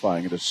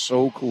satisfying. It is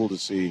so cool to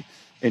see,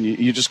 and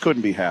you just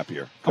couldn't be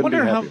happier. I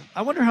wonder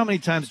how many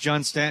times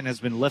John Stanton has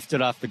been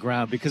lifted off the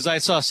ground, because I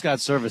saw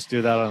Scott Service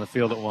do that on the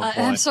field at one point.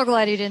 I'm so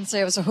glad he didn't say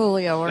it was a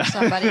Julio or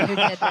somebody who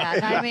did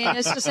that. I mean,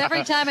 it's just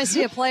every time I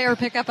see a player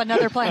pick up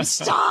another player,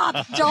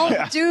 stop!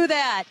 Don't do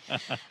that.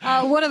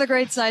 One of the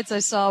great sights I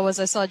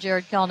saw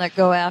Jared Kelnick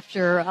go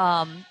after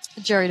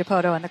Jerry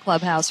Dipoto in the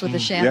clubhouse with the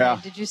champagne. Yeah.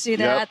 Did you see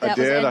that? Yep, I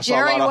did. And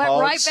Jerry went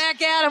hugs. right back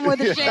at him with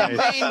the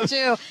champagne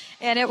too,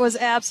 and it was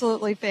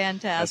absolutely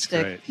fantastic.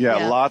 That's great.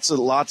 Yeah, lots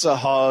of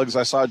hugs.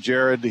 I saw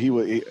Jared.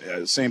 He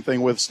same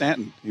thing with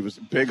Stanton. He was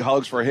big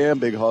hugs for him,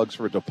 big hugs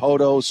for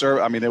Dipoto.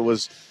 Sir, I mean, it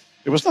was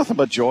nothing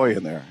but joy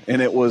in there, and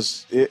it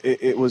was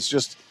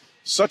just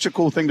such a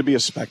cool thing to be a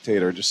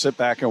spectator, just sit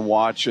back and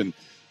watch. And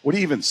what do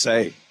you even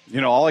say?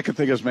 All I can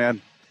think is,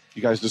 man,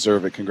 you guys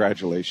deserve it.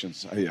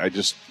 Congratulations.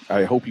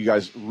 I hope you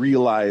guys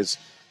realize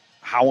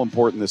how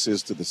important this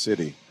is to the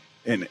city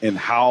and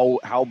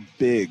how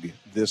big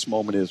this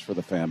moment is for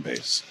the fan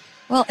base.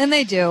 Well, and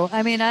they do.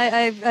 I mean,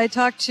 I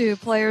talked to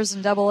players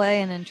in AA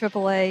and in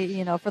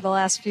AAA, for the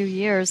last few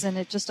years, and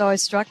it just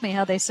always struck me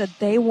how they said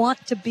they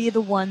want to be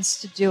the ones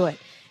to do it.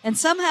 And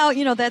somehow,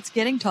 that's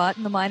getting taught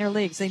in the minor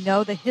leagues. They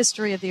know the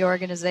history of the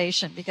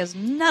organization because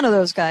none of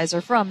those guys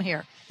are from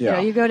here. Yeah.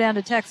 You go down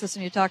to Texas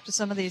and you talk to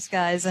some of these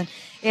guys, and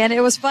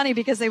it was funny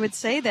because they would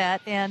say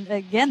that, and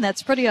again,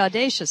 that's pretty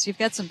audacious. You've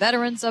got some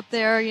veterans up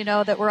there,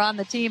 that were on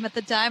the team at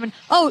the time, and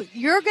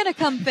you're going to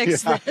come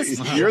fix this.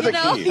 You're the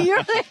key.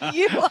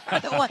 You are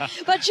the one.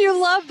 But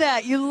you love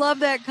that. You love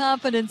that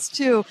confidence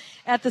too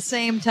at the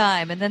same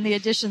time. And then the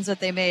additions that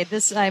they made.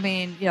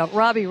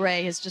 Robbie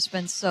Ray has just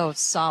been so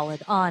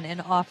solid on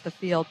and off the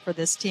field for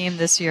this team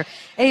this year.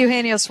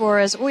 Eugenio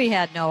Suarez, we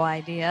had no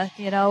idea.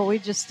 We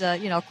just,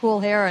 cool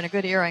hair and a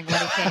good earring when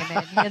he came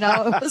in. It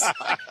was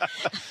like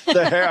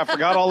the hair. I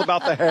forgot all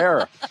about the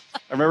hair.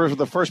 I remember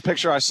the first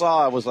picture I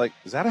saw, I was like,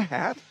 is that a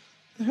hat?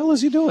 What the hell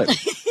is he doing?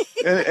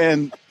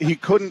 and he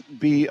couldn't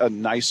be a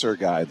nicer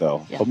guy,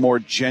 though. Yeah. A more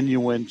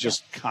genuine,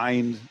 just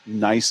kind,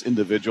 nice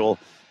individual.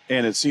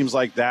 And it seems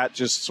like that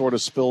just sort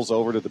of spills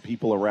over to the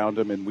people around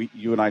him. And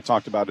you and I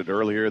talked about it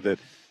earlier that,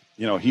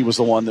 he was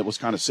the one that was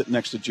kind of sitting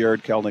next to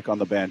Jared Kelnick on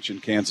the bench in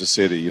Kansas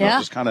City.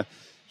 Just kind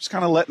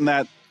of letting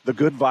the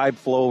good vibe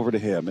flow over to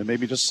him and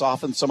maybe just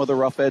soften some of the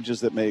rough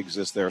edges that may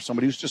exist there.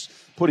 Somebody who's just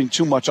putting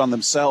too much on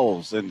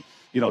themselves and,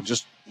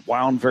 just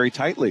wound very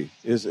tightly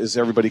as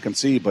everybody can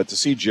see. But to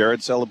see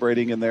Jared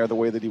celebrating in there the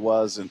way that he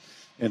was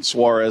and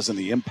Suarez and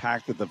the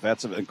impact that the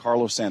vets and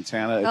Carlos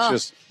Santana,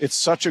 it's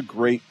such a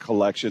great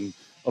collection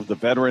of the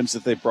veterans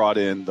that they brought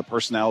in, the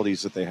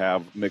personalities that they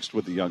have mixed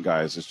with the young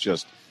guys.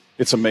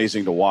 It's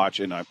amazing to watch.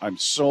 And I'm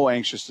so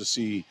anxious to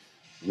see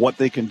what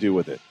they can do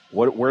with it.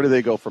 Where do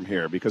they go from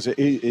here? Because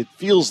it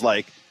feels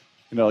like,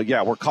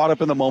 we're caught up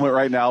in the moment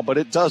right now, but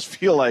it does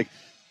feel like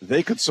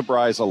they could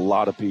surprise a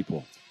lot of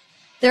people.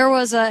 There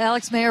was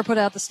Alex Mayer put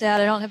out the stat.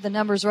 I don't have the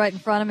numbers right in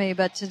front of me,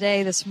 but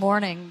this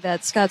morning,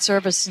 that Scott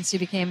Service, since he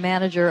became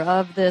manager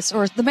of this,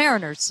 or the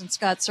Mariners, since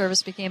Scott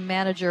Service became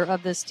manager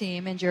of this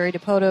team, and Jerry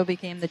Dipoto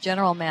became the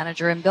general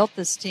manager and built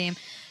this team,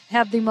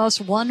 have the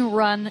most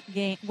one-run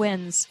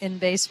wins in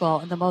baseball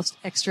and the most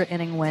extra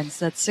inning wins.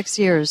 That's 6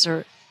 years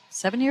or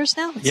 7 years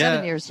now? It's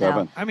 7 years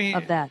now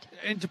of that.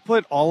 And to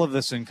put all of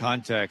this in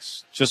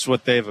context, just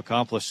what they've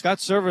accomplished, Scott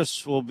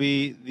Service will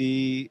be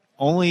the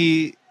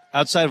only,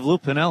 outside of Lou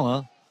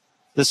Piniella,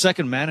 the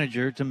second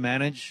manager to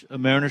manage a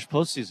Mariners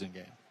postseason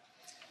game.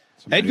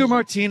 Edgar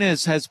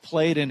Martinez has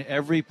played in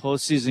every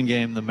postseason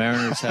game the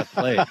Mariners have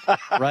played,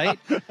 right?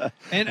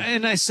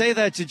 And I say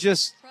that to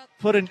just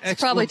put an He's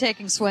probably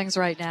taking swings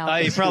right now.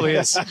 He probably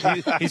is.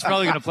 He's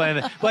probably going to play in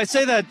it. But I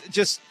say that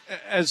just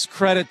as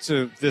credit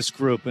to this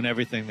group and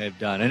everything they've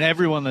done and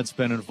everyone that's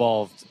been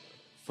involved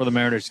for the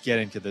Mariners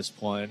getting to this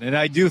point. And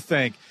I do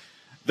think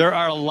there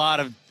are a lot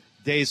of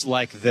days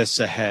like this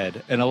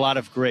ahead and a lot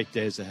of great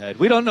days ahead.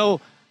 We don't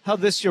know how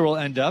this year will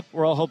end up.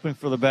 We're all hoping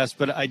for the best,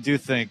 but I do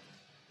think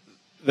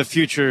the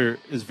future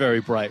is very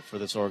bright for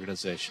this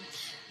organization.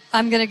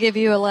 I'm going to give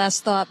you a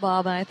last thought,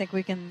 Bob, and I think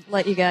we can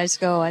let you guys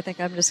go. I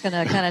think I'm just going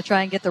to kind of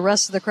try and get the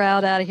rest of the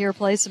crowd out of here,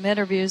 play some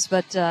interviews,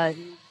 but I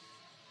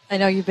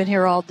know you've been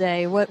here all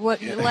day. What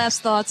last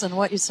thoughts on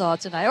what you saw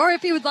tonight? Or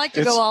if you would like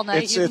to go all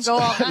night, you can go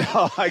all night.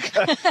 No,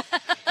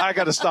 I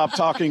got to stop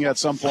talking at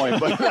some point.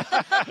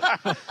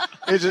 But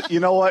you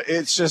know what?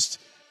 It's just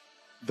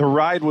the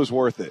ride was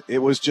worth it. It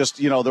was just,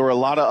 there were a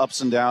lot of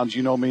ups and downs.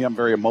 You know me, I'm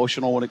very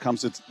emotional when it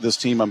comes to this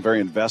team. I'm very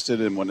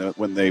invested, and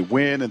when they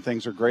win and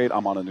things are great,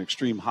 I'm on an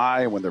extreme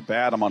high, and when they're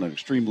bad, I'm on an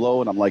extreme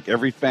low, and I'm like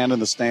every fan in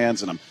the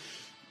stands, and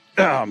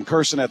I'm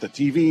cursing at the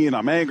TV, and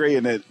I'm angry,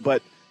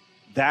 but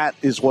that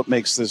is what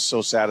makes this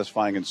so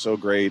satisfying and so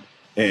great.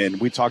 And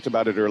we talked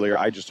about it earlier.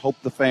 I just hope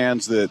the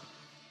fans that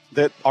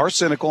are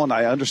cynical, and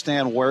I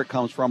understand where it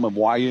comes from and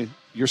why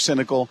you're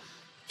cynical,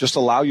 just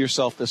allow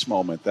yourself this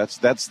moment.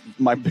 That's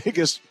my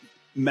biggest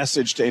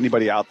message to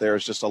anybody out there,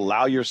 is just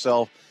allow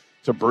yourself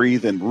to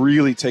breathe and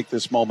really take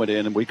this moment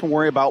in. And we can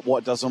worry about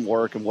what doesn't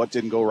work and what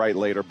didn't go right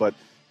later. But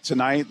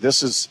tonight,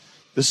 this is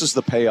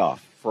the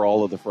payoff for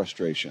all of the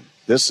frustration.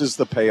 This is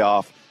the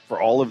payoff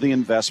for all of the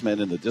investment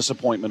and the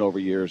disappointment over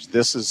years.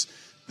 This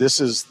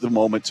is the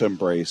moment to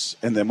embrace.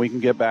 And then we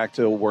can get back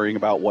to worrying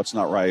about what's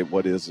not right,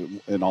 what is,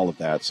 and all of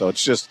that. So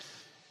it's just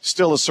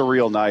still a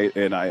surreal night,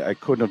 and I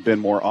couldn't have been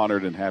more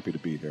honored and happy to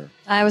be here.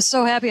 I was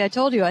so happy. I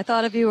told you, I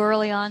thought of you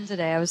early on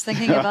today. I was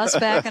thinking of us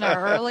back in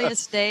our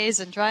earliest days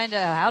and trying to,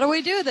 how do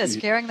we do this?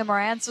 Carrying the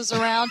Morances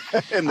around.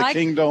 In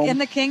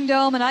the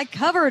Kingdome. And I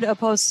covered a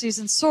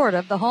postseason, sort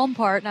of, the home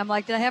part. And I'm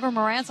like, did I have a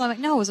Morantz? I'm like,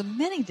 no, it was a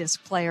mini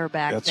disc player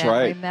back That's then,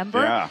 right. remember?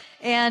 Yeah.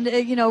 And,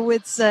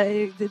 it's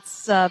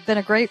been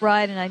a great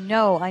ride. And I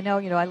know,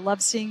 I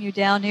love seeing you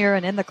down here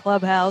and in the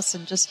clubhouse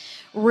and just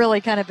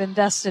really kind of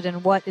invested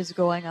in what is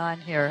going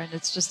on here. And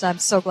it's just, I'm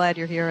so glad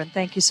you're here. And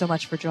thank you so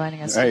much for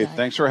joining us Hey, tonight.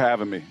 thanks for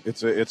having me.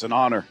 It's an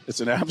honor.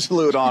 It's an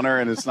absolute honor,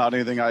 and it's not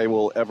anything I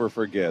will ever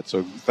forget.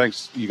 So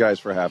thanks, you guys,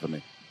 for having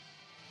me.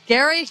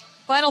 Gary,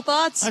 final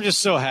thoughts? I'm just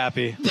so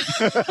happy.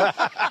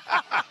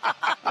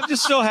 I'm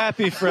just so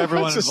happy for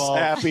everyone involved.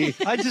 Happy.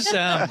 I just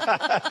am.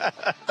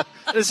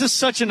 This is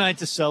such a night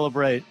to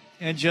celebrate,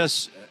 and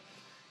just,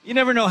 you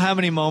never know how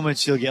many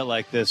moments you'll get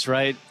like this,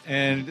 right?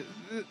 And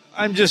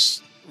I'm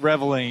just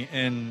reveling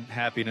in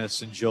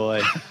happiness and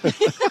joy.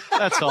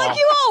 That's all. Like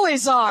you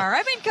always are.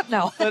 I mean,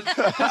 no.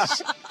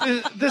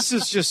 This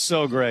is just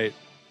so great.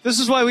 This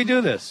is why we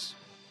do this.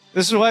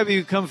 This is why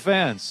we become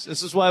fans.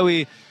 This is why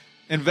we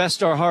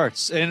invest our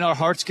hearts, and our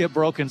hearts get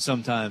broken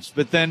sometimes.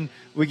 But then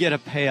we get a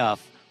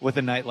payoff with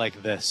a night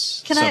like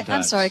this.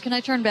 I'm sorry, can I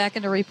turn back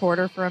into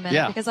reporter for a minute?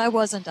 Yeah. Because I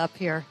wasn't up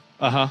here.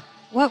 Uh-huh.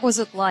 What was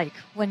it like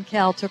when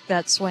Cal took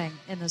that swing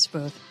in this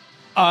booth?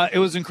 It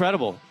was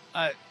incredible.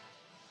 I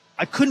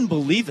couldn't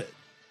believe it.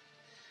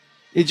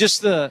 It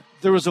just there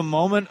was a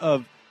moment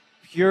of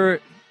pure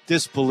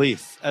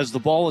disbelief as the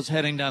ball was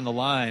heading down the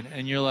line,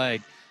 and you're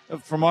like,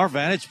 from our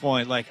vantage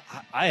point, like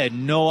I had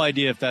no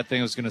idea if that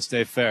thing was going to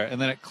stay fair, and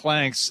then it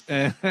clanks,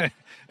 and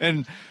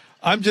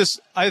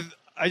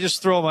I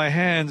just throw my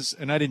hands,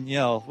 and I didn't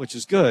yell, which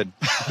is good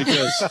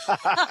because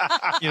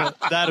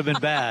that'd have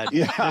been bad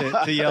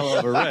to yell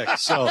over Rick.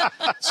 So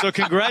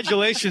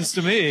congratulations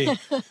to me,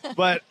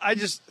 but I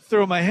just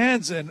throw my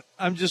hands, and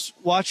I'm just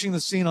watching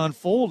the scene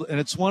unfold, and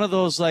it's one of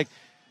those like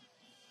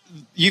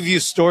you've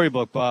used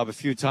Storybook, Bob, a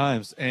few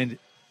times, and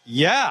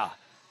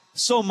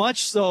so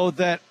much so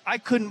that I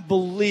couldn't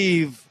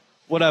believe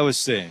what I was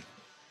seeing.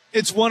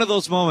 It's one of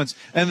those moments,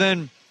 and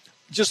then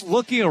just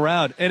looking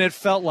around, and it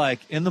felt like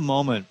in the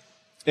moment.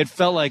 It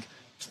felt like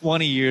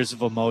 20 years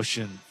of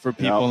emotion for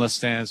people in the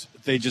stands.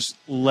 They just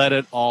let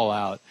it all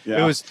out. Yeah.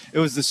 It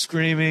was the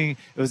screaming,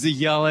 it was the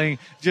yelling,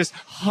 just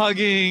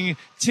hugging,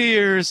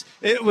 tears.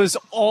 It was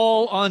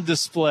all on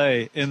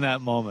display in that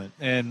moment,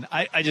 and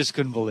I just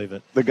couldn't believe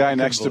it. The guy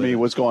next to me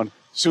was going,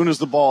 as soon as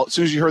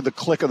you heard the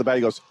click of the bat,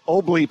 he goes,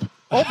 "Oh bleep,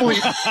 oh bleep,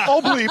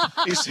 oh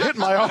bleep." He's hitting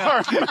my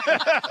arm.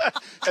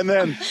 And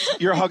then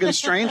you're hugging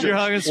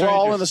strangers. We're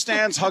all in the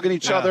stands hugging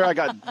each other. I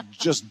got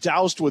just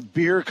doused with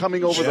beer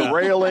coming over the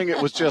railing. It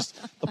was just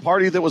the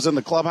party that was in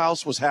the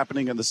clubhouse was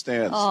happening in the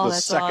stands the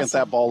second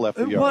that ball left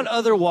the yard. What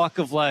other walk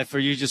of life are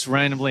you just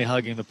randomly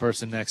hugging the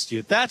person next to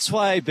you? That's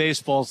why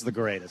baseball's the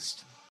greatest.